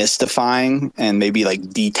demystifying and maybe like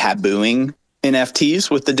de-tabooing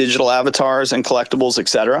NFTs with the digital avatars and collectibles,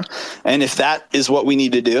 etc. And if that is what we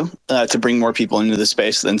need to do to bring more people into the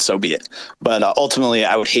space, then so be it. But ultimately,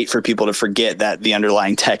 I would hate for people to forget that the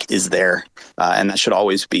underlying tech is there, and that should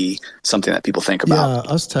always be something that people think about.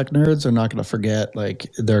 Yeah, us tech nerds are not going to forget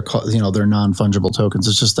like they're non-fungible tokens.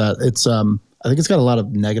 It's just that it's I think it's got a lot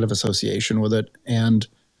of negative association with it, and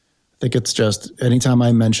I think it's just anytime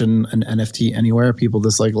I mention an NFT anywhere, people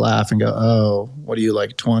just like laugh and go, "Oh, what are you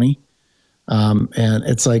like 20?" And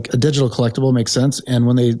it's like a digital collectible makes sense. And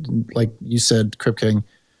when they, like you said, Crypt King,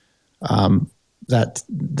 that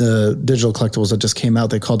the digital collectibles that just came out,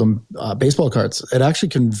 they called them baseball cards. It actually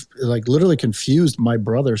literally confused my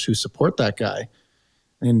brothers who support that guy.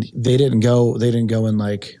 And they didn't go and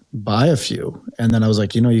like buy a few. And then I was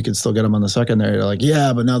like, you can still get them on the secondary. They're like,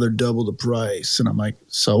 yeah, but now they're double the price. And I'm like,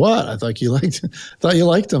 so what? I thought you liked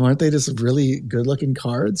them. Aren't they just really good looking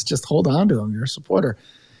cards? Just hold on to them. You're a supporter.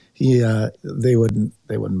 They're not going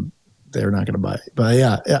to buy it. But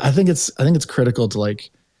yeah, I think it's critical to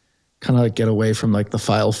like kind of like get away from like the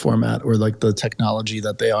file format or like the technology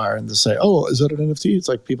that they are and to say, oh, is that an NFT? It's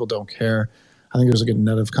like people don't care. I think there's like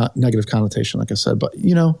a negative connotation, like I said, but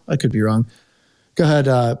I could be wrong. Go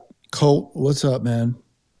ahead, Colt. What's up, man?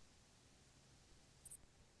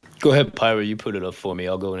 Go ahead, Pyro. You put it up for me.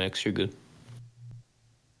 I'll go next. You're good.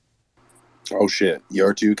 Oh shit,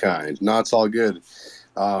 you're too kind. No, it's all good.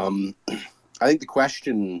 I think the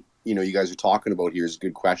question, you guys are talking about here is a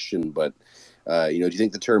good question, but, do you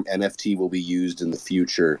think the term NFT will be used in the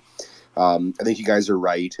future? I think you guys are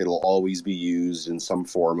right. It'll always be used in some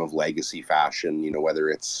form of legacy fashion, whether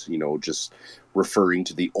it's, just referring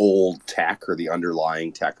to the old tech or the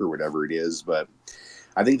underlying tech or whatever it is. But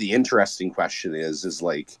I think the interesting question is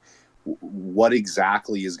like, what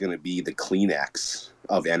exactly is going to be the Kleenex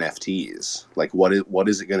of NFTs? Like, what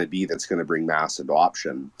is it going to be that's going to bring mass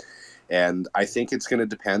adoption? And I think it's going to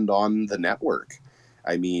depend on the network.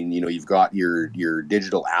 I mean, you've got your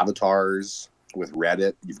digital avatars with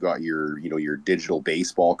Reddit. You've got your digital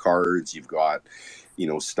baseball cards. You've got,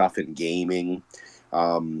 stuff in gaming.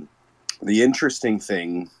 The interesting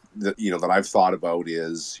thing that I've thought about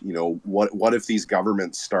is, what if these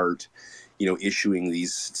governments start, issuing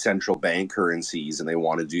these central bank currencies and they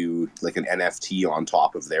want to do like an NFT on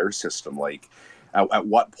top of their system? Like at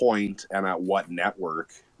what point and at what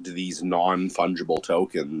network do these non-fungible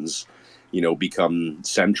tokens, become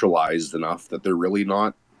centralized enough that they're really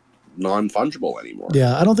not non-fungible anymore?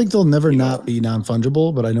 Yeah, I don't think they'll never not be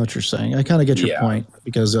non-fungible, but I know what you're saying. I kind of get your point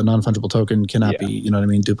because a non-fungible token cannot be,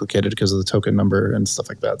 duplicated because of the token number and stuff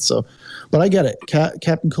like that. So, but I get it.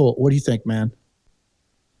 Captain Colt, what do you think, man?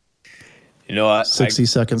 60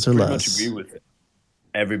 seconds or less. I much agree with it.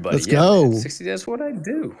 Everybody. Let's go. Man, 60, that's what I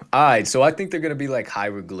do. All right, so I think they're going to be like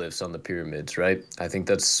hieroglyphs on the pyramids, right? I think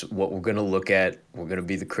that's what we're going to look at. We're going to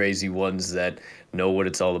be the crazy ones that know what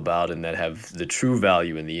it's all about and that have the true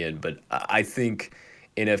value in the end. But I think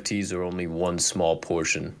NFTs are only one small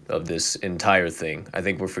portion of this entire thing. I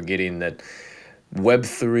think we're forgetting that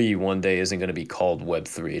Web3 one day isn't going to be called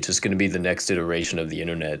Web3. It's just going to be the next iteration of the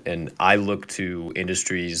internet. And I look to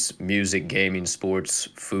industries, music, gaming, sports,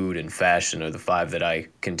 food, and fashion are the five that I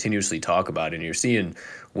continuously talk about. And you're seeing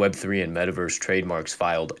Web3 and metaverse trademarks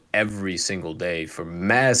filed every single day for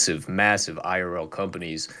massive, massive IRL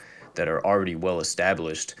companies that are already well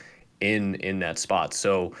established in that spot.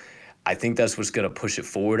 So I think that's what's going to push it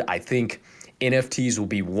forward. I think NFTs will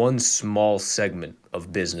be one small segment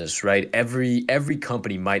of business, right? Every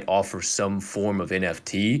company might offer some form of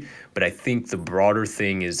NFT, but I think the broader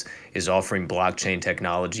thing is offering blockchain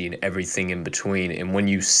technology and everything in between. And when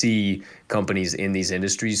you see companies in these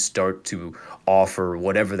industries start to offer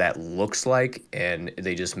whatever that looks like, and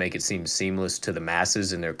they just make it seem seamless to the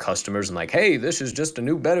masses and their customers, and like, hey, this is just a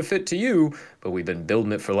new benefit to you, but we've been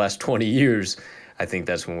building it for the last 20 years. I think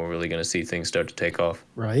that's when we're really going to see things start to take off.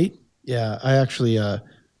 Right? Yeah, I actually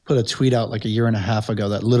put a tweet out like a year and a half ago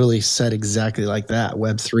that literally said exactly like that.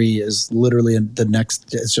 Web3 is literally the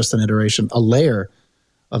next, it's just an iteration, a layer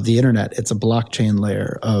of the internet. It's a blockchain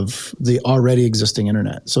layer of the already existing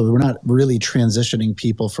internet. So we're not really transitioning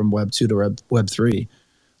people from Web 2 to Web 3.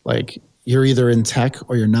 Like you're either in tech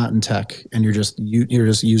or you're not in tech, and you're just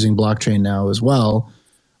using blockchain now as well,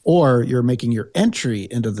 or you're making your entry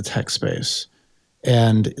into the tech space.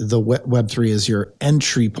 And the Web3 is your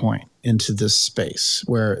entry point into this space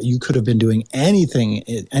where you could have been doing anything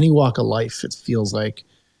in any walk of life, it feels like.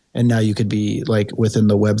 And now you could be like within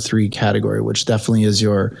the Web3 category, which definitely is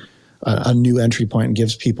your a new entry point and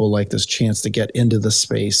gives people like this chance to get into the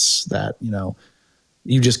space that,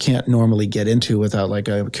 you just can't normally get into without like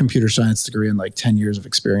a computer science degree and like 10 years of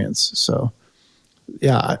experience. So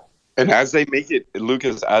yeah. And as they make it,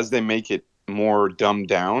 Lucas, as they make it more dumbed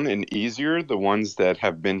down and easier, the ones that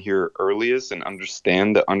have been here earliest and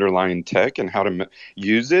understand the underlying tech and how to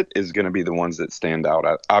use it is going to be the ones that stand out,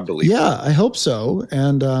 I believe. Yeah, I hope so.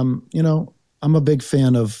 And, you know, I'm a big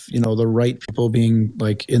fan of, you know, the right people being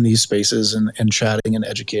like in these spaces and chatting and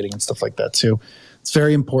educating and stuff like that too. It's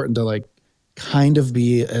very important to like kind of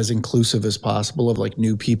be as inclusive as possible of like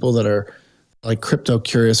new people that are like crypto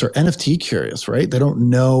curious or NFT curious, right? They don't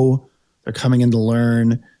know, they're coming in to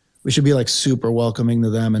learn. We should be like super welcoming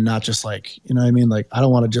to them and not just like, you know what I mean? Like, I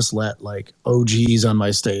don't want to just let like OGs on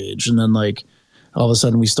my stage. And then like all of a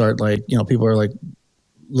sudden we start like, you know, people are like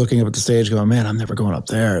looking up at the stage going, man, I'm never going up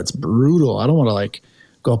there. It's brutal. I don't want to like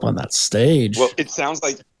go up on that stage. Well, it sounds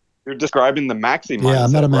like you're describing the maxi mindset, yeah,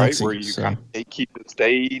 I'm not a right? maxi, Where you kind of keep the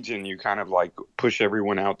stage and you kind of like push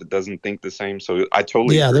everyone out that doesn't think the same. So I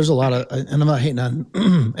totally agree. There's a lot of, and I'm not hating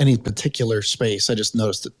on any particular space. I just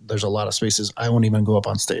noticed that there's a lot of spaces I won't even go up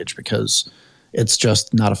on stage because it's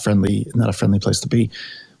just not a friendly place to be.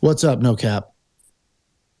 What's up, No Cap?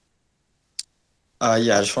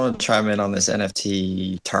 Yeah, I just want to chime in on this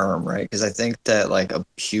NFT term, right? Because I think that like a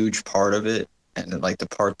huge part of it, and like the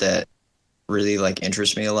part that really like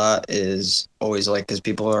interests me a lot is always like, because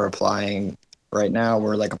people are applying right now,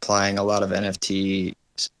 we're like applying a lot of NFTs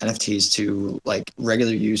to like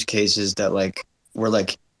regular use cases that like we're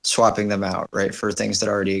like swapping them out, right, for things that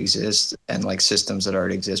already exist and like systems that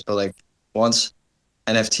already exist. But like once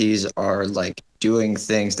NFTs are like doing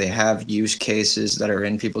things, they have use cases that are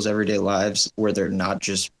in people's everyday lives where they're not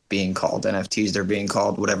just being called NFTs, they're being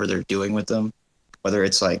called whatever they're doing with them, whether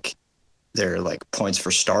it's like they're like points for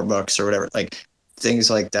Starbucks or whatever, like things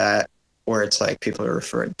like that, where it's like people are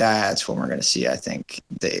referring, that's when we're going to see, I think,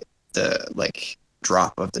 the like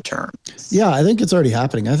drop of the term. Yeah, I think it's already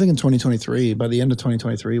happening. I think in 2023, by the end of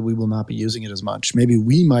 2023, we will not be using it as much. Maybe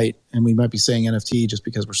we might be saying NFT just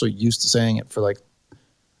because we're so used to saying it for like,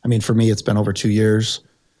 I mean, for me, it's been over 2 years.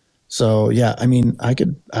 So yeah, I mean, I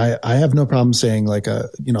have no problem saying like a,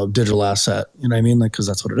 you know, digital asset, you know what I mean? Like, cause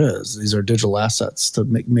that's what it is. These are digital assets to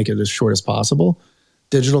make it as short as possible.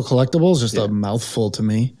 Digital collectibles, just a mouthful to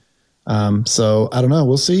me. So I don't know.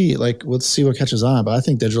 We'll see. Like, let's see what catches on. But I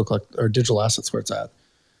think digital assets where it's at.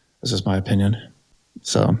 That's just my opinion.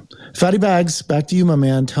 So, FattyBags, back to you, my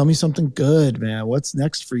man. Tell me something good, man. What's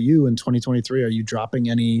next for you in 2023? Are you dropping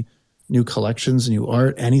any new collections, new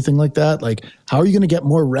art, anything like that? Like, how are you going to get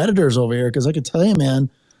more Redditors over here? Because I can tell you, man,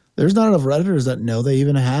 there's not enough Redditors that know they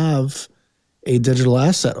even have a digital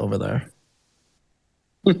asset over there.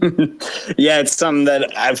 Yeah, it's something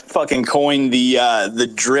that I've fucking coined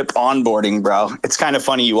the drip onboarding, bro. It's kind of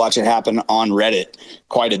funny. You watch it happen on Reddit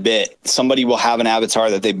quite a bit. Somebody will have an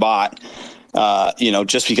avatar that they bought, you know,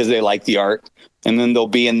 just because they like the art. And then they'll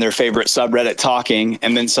be in their favorite subreddit talking,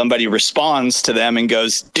 and then somebody responds to them and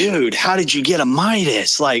goes, dude, how did you get a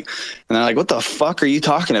Midas? Like, and they're like, what the fuck are you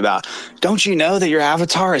talking about? Don't you know that your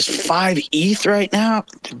avatar is 5 ETH right now?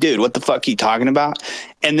 Dude, what the fuck are you talking about?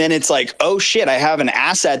 And then it's like, oh shit, I have an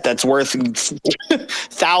asset that's worth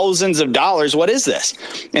thousands of dollars. What is this?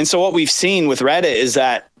 And so what we've seen with Reddit is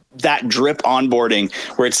that drip onboarding,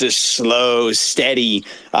 where it's this slow, steady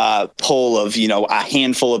pull of, you know, a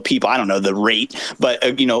handful of people. I don't know the rate,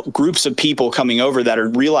 but, you know, groups of people coming over that are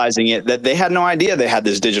realizing it, that they had no idea they had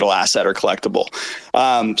this digital asset or collectible.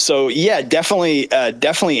 So yeah, definitely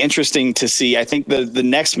interesting to see. I think the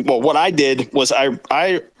next, well, what I did was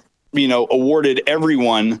I you know, awarded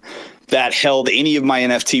everyone that held any of my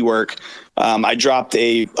NFT work. I dropped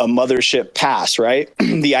a mothership pass, right?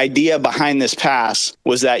 The idea behind this pass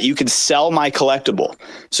was that you could sell my collectible.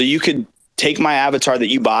 So you could take my avatar that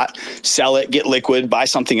you bought, sell it, get liquid, buy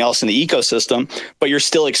something else in the ecosystem, but you're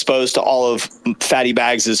still exposed to all of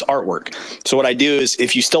FattyBags' artwork. So what I do is,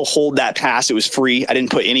 if you still hold that pass, it was free. I didn't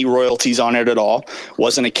put any royalties on it at all.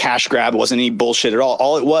 Wasn't a cash grab. Wasn't any bullshit at all.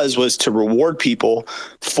 All it was to reward people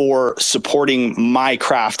for supporting my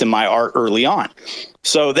craft and my art early on.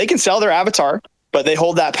 So they can sell their avatar, but they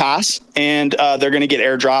hold that pass, and they're going to get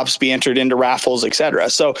airdrops, be entered into raffles, etc.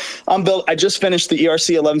 So I just finished the ERC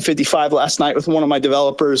 1155 last night with one of my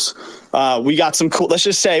developers. We got some cool, let's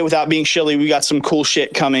just say without being shilly, we got some cool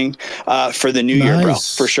shit coming for the new year, bro,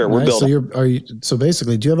 for sure. We're building. So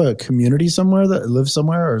basically, do you have a community somewhere that lives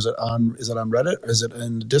somewhere, or is it on Reddit? Or is it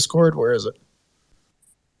in Discord? Where is it?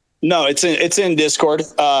 No, it's in Discord.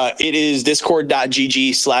 It is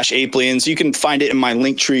discord.gg/Aplians. You can find it in my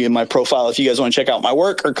link tree in my profile if you guys want to check out my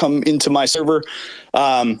work or come into my server.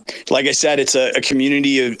 Like I said, it's a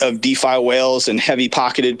community of DeFi whales and heavy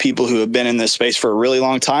pocketed people who have been in this space for a really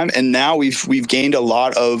long time. And now we've gained a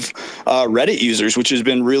lot of Reddit users, which has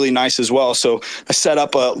been really nice as well. So I set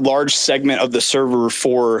up a large segment of the server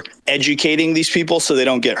for educating these people so they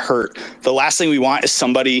don't get hurt. The last thing we want is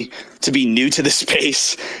somebody to be new to the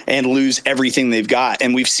space and lose everything they've got.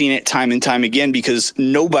 And we've seen it time and time again because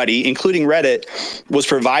nobody, including Reddit, was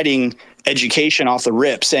providing education off the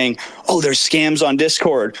rip saying, oh, there's scams on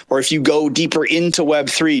Discord, or if you go deeper into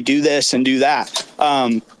Web3, do this and do that.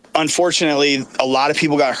 Unfortunately, a lot of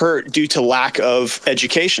people got hurt due to lack of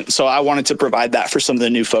education. So I wanted to provide that for some of the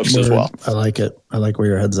new folks as well. I like it. I like where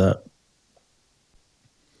your head's at.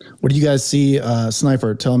 What do you guys see,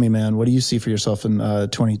 Sniper? Tell me, man. What do you see for yourself in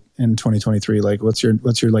 2023? Like, what's your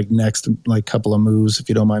like next like couple of moves, if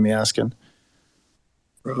you don't mind me asking?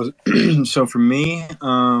 So for me,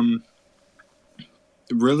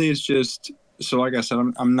 really, it's just like I said,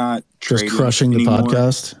 I'm not just crushing anymore. The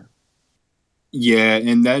podcast. Yeah,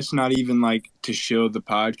 and that's not even like to show the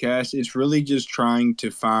podcast. It's really just trying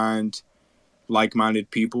to find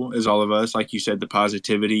like-minded people as all of us, like you said, the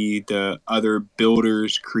positivity, the other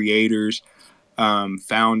builders, creators,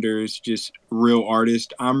 founders, just real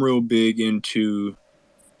artists. I'm real big into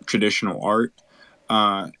traditional art,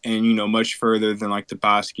 and much further than like the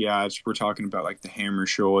Basquiat's. We're talking about like the Hammer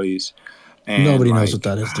Shoys. And nobody knows what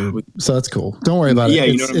that is, dude. So that's cool. Don't worry about it. Yeah,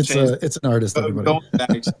 you know what I'm saying? It's an artist, everybody.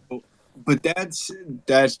 But that's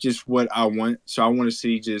just what I want. So I want to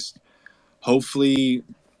see just hopefully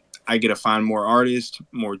I get to find more artists,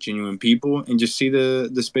 more genuine people, and just see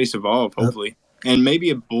the space evolve, hopefully. And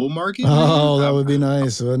maybe a bull market. Oh, that would be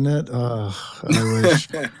nice, wouldn't it? Oh, I wish.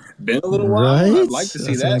 Been a little while. Right? I'd like to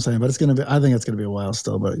see That's that. What I'm saying, but I think it's going to be a while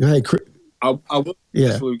still. But hey, I will.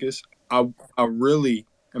 Yeah, Lucas. I really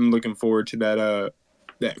am looking forward to that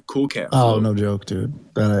cool cat. Oh, no joke, dude.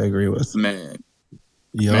 That I agree with. Man.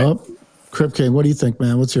 Yup. Crip King, what do you think,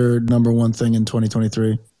 man? What's your number one thing in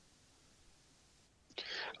 2023?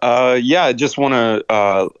 Yeah, I just want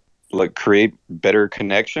to like create better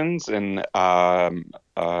connections and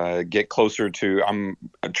get closer to.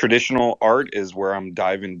 Traditional art is where I'm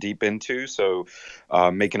diving deep into. So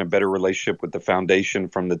making a better relationship with the foundation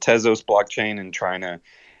from the Tezos blockchain and trying to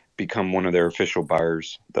become one of their official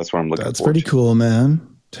buyers. That's what I'm looking for. That's pretty cool, man.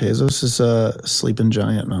 Tezos is a sleeping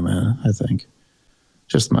giant, my man, I think.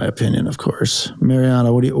 Just my opinion, of course.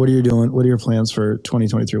 Mariana, what are you doing? What are your plans for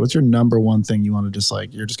 2023? What's your number one thing you want to just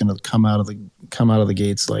like? You're just gonna come out of the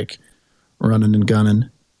gates like running and gunning.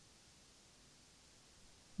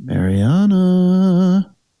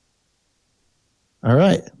 Mariana. All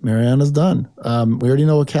right, Mariana's done. We already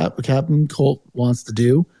know what Captain Colt wants to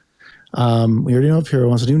do. We already know what Pierre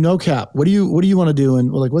wants to do. No Cap. What do you want to do?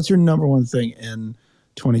 And like, what's your number one thing in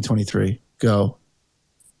 2023? Go.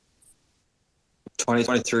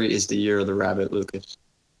 2023 is the year of the rabbit, Lucas.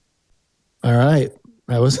 All right.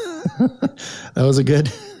 That was a good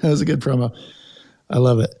promo. I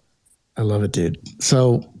love it, dude.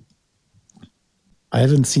 So I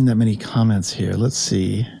haven't seen that many comments here. Let's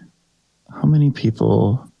see. How many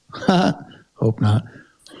people? Hope not.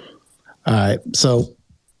 All right. So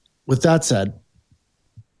with that said.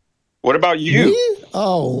 What about you? Me?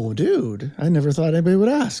 Oh, dude. I never thought anybody would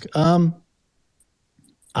ask.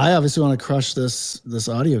 I obviously want to crush this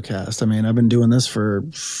audio cast. I mean, I've been doing this for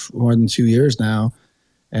more than 2 years now,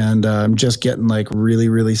 and I'm just getting like really,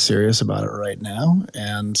 really serious about it right now.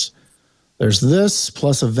 And there's this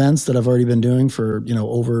plus events that I've already been doing for,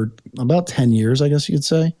 over about 10 years, I guess you could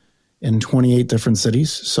say, in 28 different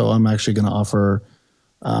cities. So I'm actually going to offer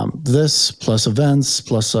this plus events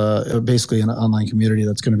plus basically an online community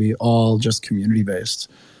that's going to be all just community based.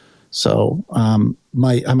 So I'm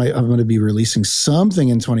going to be releasing something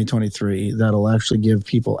in 2023 that'll actually give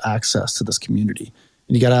people access to this community.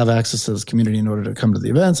 And you got to have access to this community in order to come to the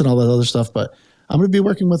events and all that other stuff. But I'm going to be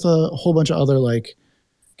working with a whole bunch of other like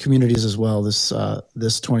communities as well this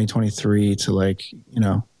 2023 to like,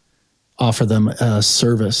 offer them a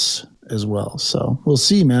service as well. So we'll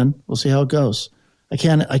see, man. We'll see how it goes. I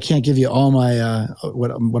can't give you all my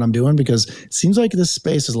what I'm doing because it seems like this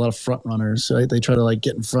space is a lot of front runners. Right? They try to like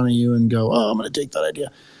get in front of you and go, "Oh, I'm going to take that idea."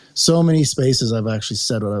 So many spaces I've actually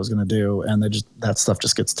said what I was going to do, and that stuff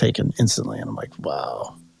just gets taken instantly, and I'm like,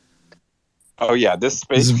 "Wow." Oh yeah, this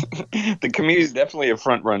space, the community is definitely a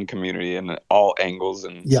front run community in all angles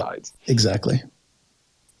and sides. Exactly.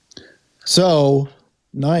 So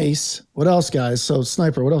nice. What else, guys? So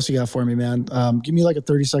Sniper, what else you got for me, man? Give me like a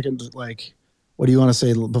 30-second like. what do you want to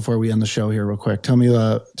say before we end the show here real quick? Tell me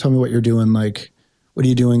what you're doing. Like, what are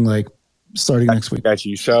you doing like starting next week? Got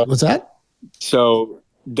you. So what's that? So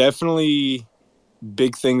definitely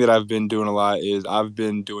big thing that I've been doing a lot is I've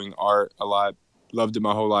been doing art a lot. Loved it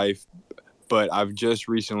my whole life. But I've just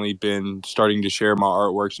recently been starting to share my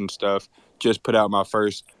artworks and stuff. Just put out my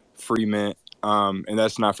first free mint. And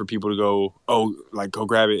that's not for people to go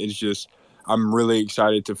grab it. It's just I'm really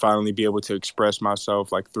excited to finally be able to express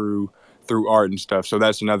myself like through art and stuff. So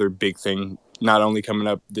that's another big thing, not only coming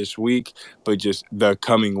up this week, but just the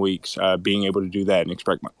coming weeks, being able to do that and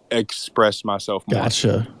express myself more.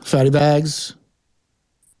 Gotcha. FattyBags.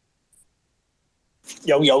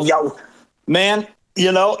 Yo. Man,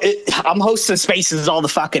 I'm hosting spaces all the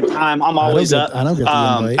fucking time. I'm always up. I don't get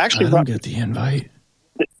the invite. I don't get the invite.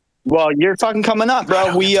 Well, you're fucking coming up,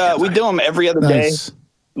 bro. We do them every other day.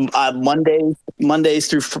 Mondays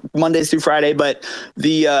through Friday. But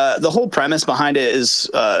the whole premise behind it is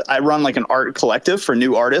I run like an art collective for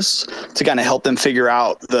new artists to kind of help them figure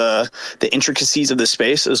out the intricacies of the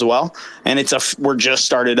space as well. And we're just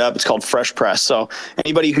started up. It's called Fresh Press. So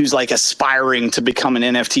anybody who's like aspiring to become an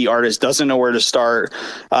NFT artist, doesn't know where to start,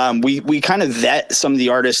 we kind of vet some of the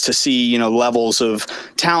artists to see levels of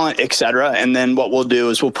talent, etc. And then what we'll do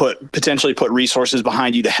is we'll potentially put resources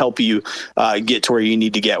behind you to help you get to where you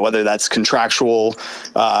need to get, whether that's contractual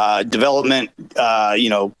development,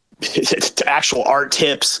 actual art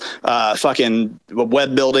tips, fucking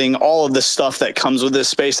web building, all of the stuff that comes with this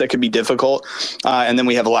space that could be difficult. And then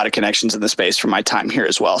we have a lot of connections in the space from my time here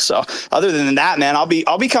as well. So other than that, man, I'll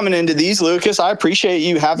be coming into these, Lucas. I appreciate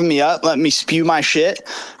you having me up, letting me spew my shit.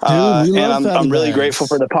 Dude, I'm really grateful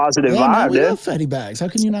for the positive vibe, man, we dude. love FattyBags. How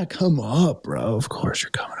can you not come up, bro? Of course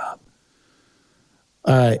you're coming up.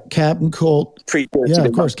 All right, Captain Colt. Yeah,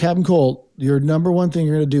 of course, Captain Colt. Your number one thing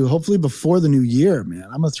you're gonna do, hopefully before the new year, man.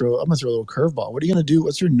 I'm gonna throw a little curveball. What are you gonna do?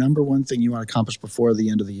 What's your number one thing you want to accomplish before the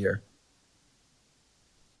end of the year?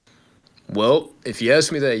 Well, if you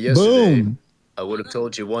asked me that yesterday, Boom. I would have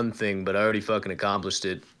told you one thing, but I already fucking accomplished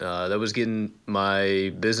it. That was getting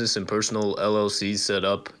my business and personal LLC set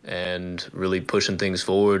up and really pushing things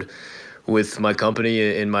forward with my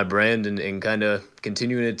company and my brand and kind of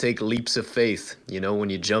continuing to take leaps of faith. When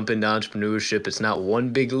you jump into entrepreneurship, it's not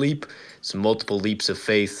one big leap, it's multiple leaps of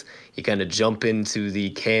faith. You kind of jump into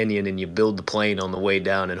the canyon and you build the plane on the way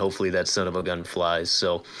down, and hopefully that son of a gun flies.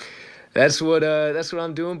 So that's what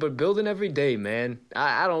I'm doing, but building every day, man.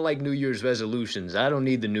 I don't like New Year's resolutions. I don't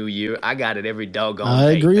need the new year. I got it every doggone day.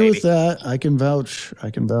 I agree baby. with that. I can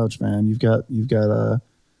vouch, man. You've got a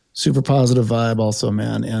super positive vibe also,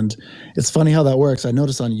 man. And it's funny how that works. I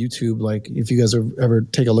noticed on YouTube, like if you guys ever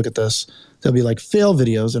take a look at this, there'll be like fail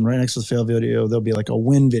videos, and right next to the fail video, there'll be like a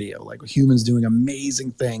win video, like humans doing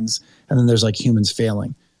amazing things. And then there's like humans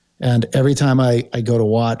failing. And every time I go to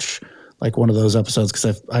watch like one of those episodes,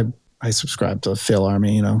 because I subscribe to Fail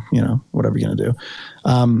Army, whatever you're going to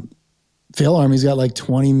do. Fail Army's got like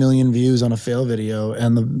 20 million views on a fail video,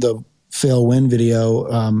 and the fail win video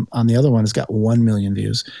on the other one has got 1 million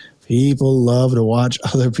views. People love to watch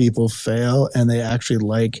other people fail, and they actually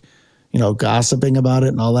like, gossiping about it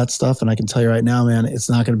and all that stuff. And I can tell you right now, man, it's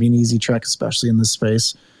not going to be an easy trek, especially in this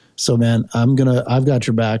space. So, man, I've got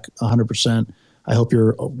your back 100%. I hope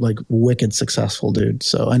you're like wicked successful, dude.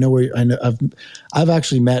 So I've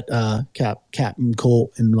actually met Captain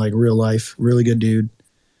Colt in like real life, really good dude.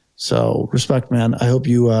 So respect, man. I hope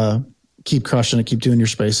you keep crushing it, keep doing your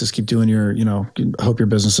spaces, keep doing your, I hope your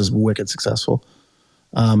business is wicked successful.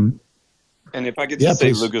 And if I could just say,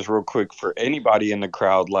 please. Lucas, real quick, for anybody in the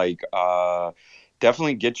crowd, like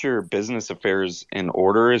definitely get your business affairs in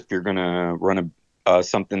order if you're going to run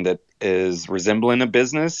something that is resembling a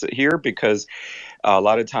business here, because a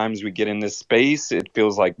lot of times we get in this space, it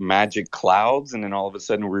feels like magic clouds, and then all of a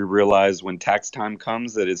sudden we realize when tax time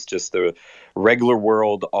comes that it's just the regular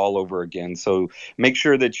world all over again. So make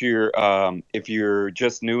sure that if you're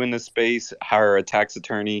just new in this space, hire a tax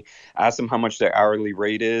attorney, ask them how much their hourly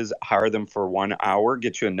rate is, hire them for 1 hour,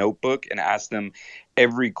 get you a notebook and ask them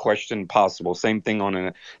every question possible. Same thing on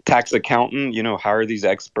a tax accountant, hire these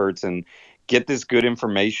experts and get this good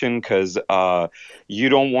information, because you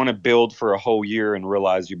don't want to build for a whole year and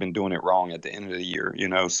realize you've been doing it wrong at the end of the year,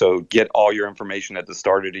 So get all your information at the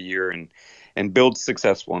start of the year and build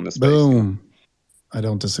successful in the space. Boom. I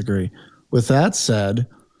don't disagree. With that said,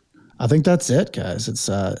 I think that's it, guys. It's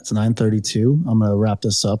 9:32. I'm gonna wrap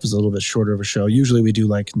this up. It's a little bit shorter of a show. Usually we do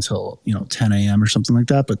like until 10 a.m. or something like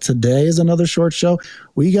that. But today is another short show.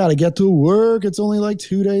 We got to get to work. It's only like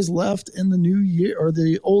 2 days left in the new year, or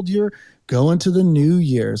the old year, going to the new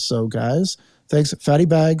year. So guys, thanks,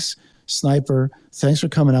 FattyBags. Sniper, thanks for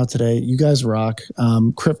coming out today. You guys rock.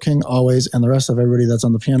 Crip King always, and the rest of everybody that's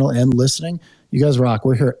on the panel and listening, you guys rock.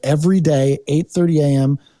 We're here every day, 8:30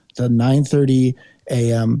 a.m. to 9:30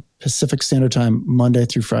 a.m. Pacific Standard Time, Monday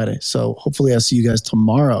through Friday. So hopefully I'll see you guys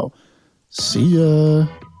tomorrow. See ya.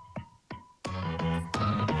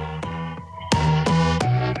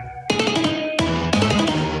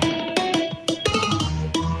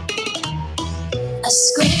 A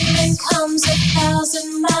screaming comes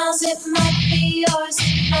 1,000 miles. It might be yours,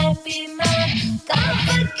 it might be mine. God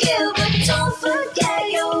forgive, but don't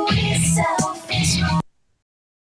forget your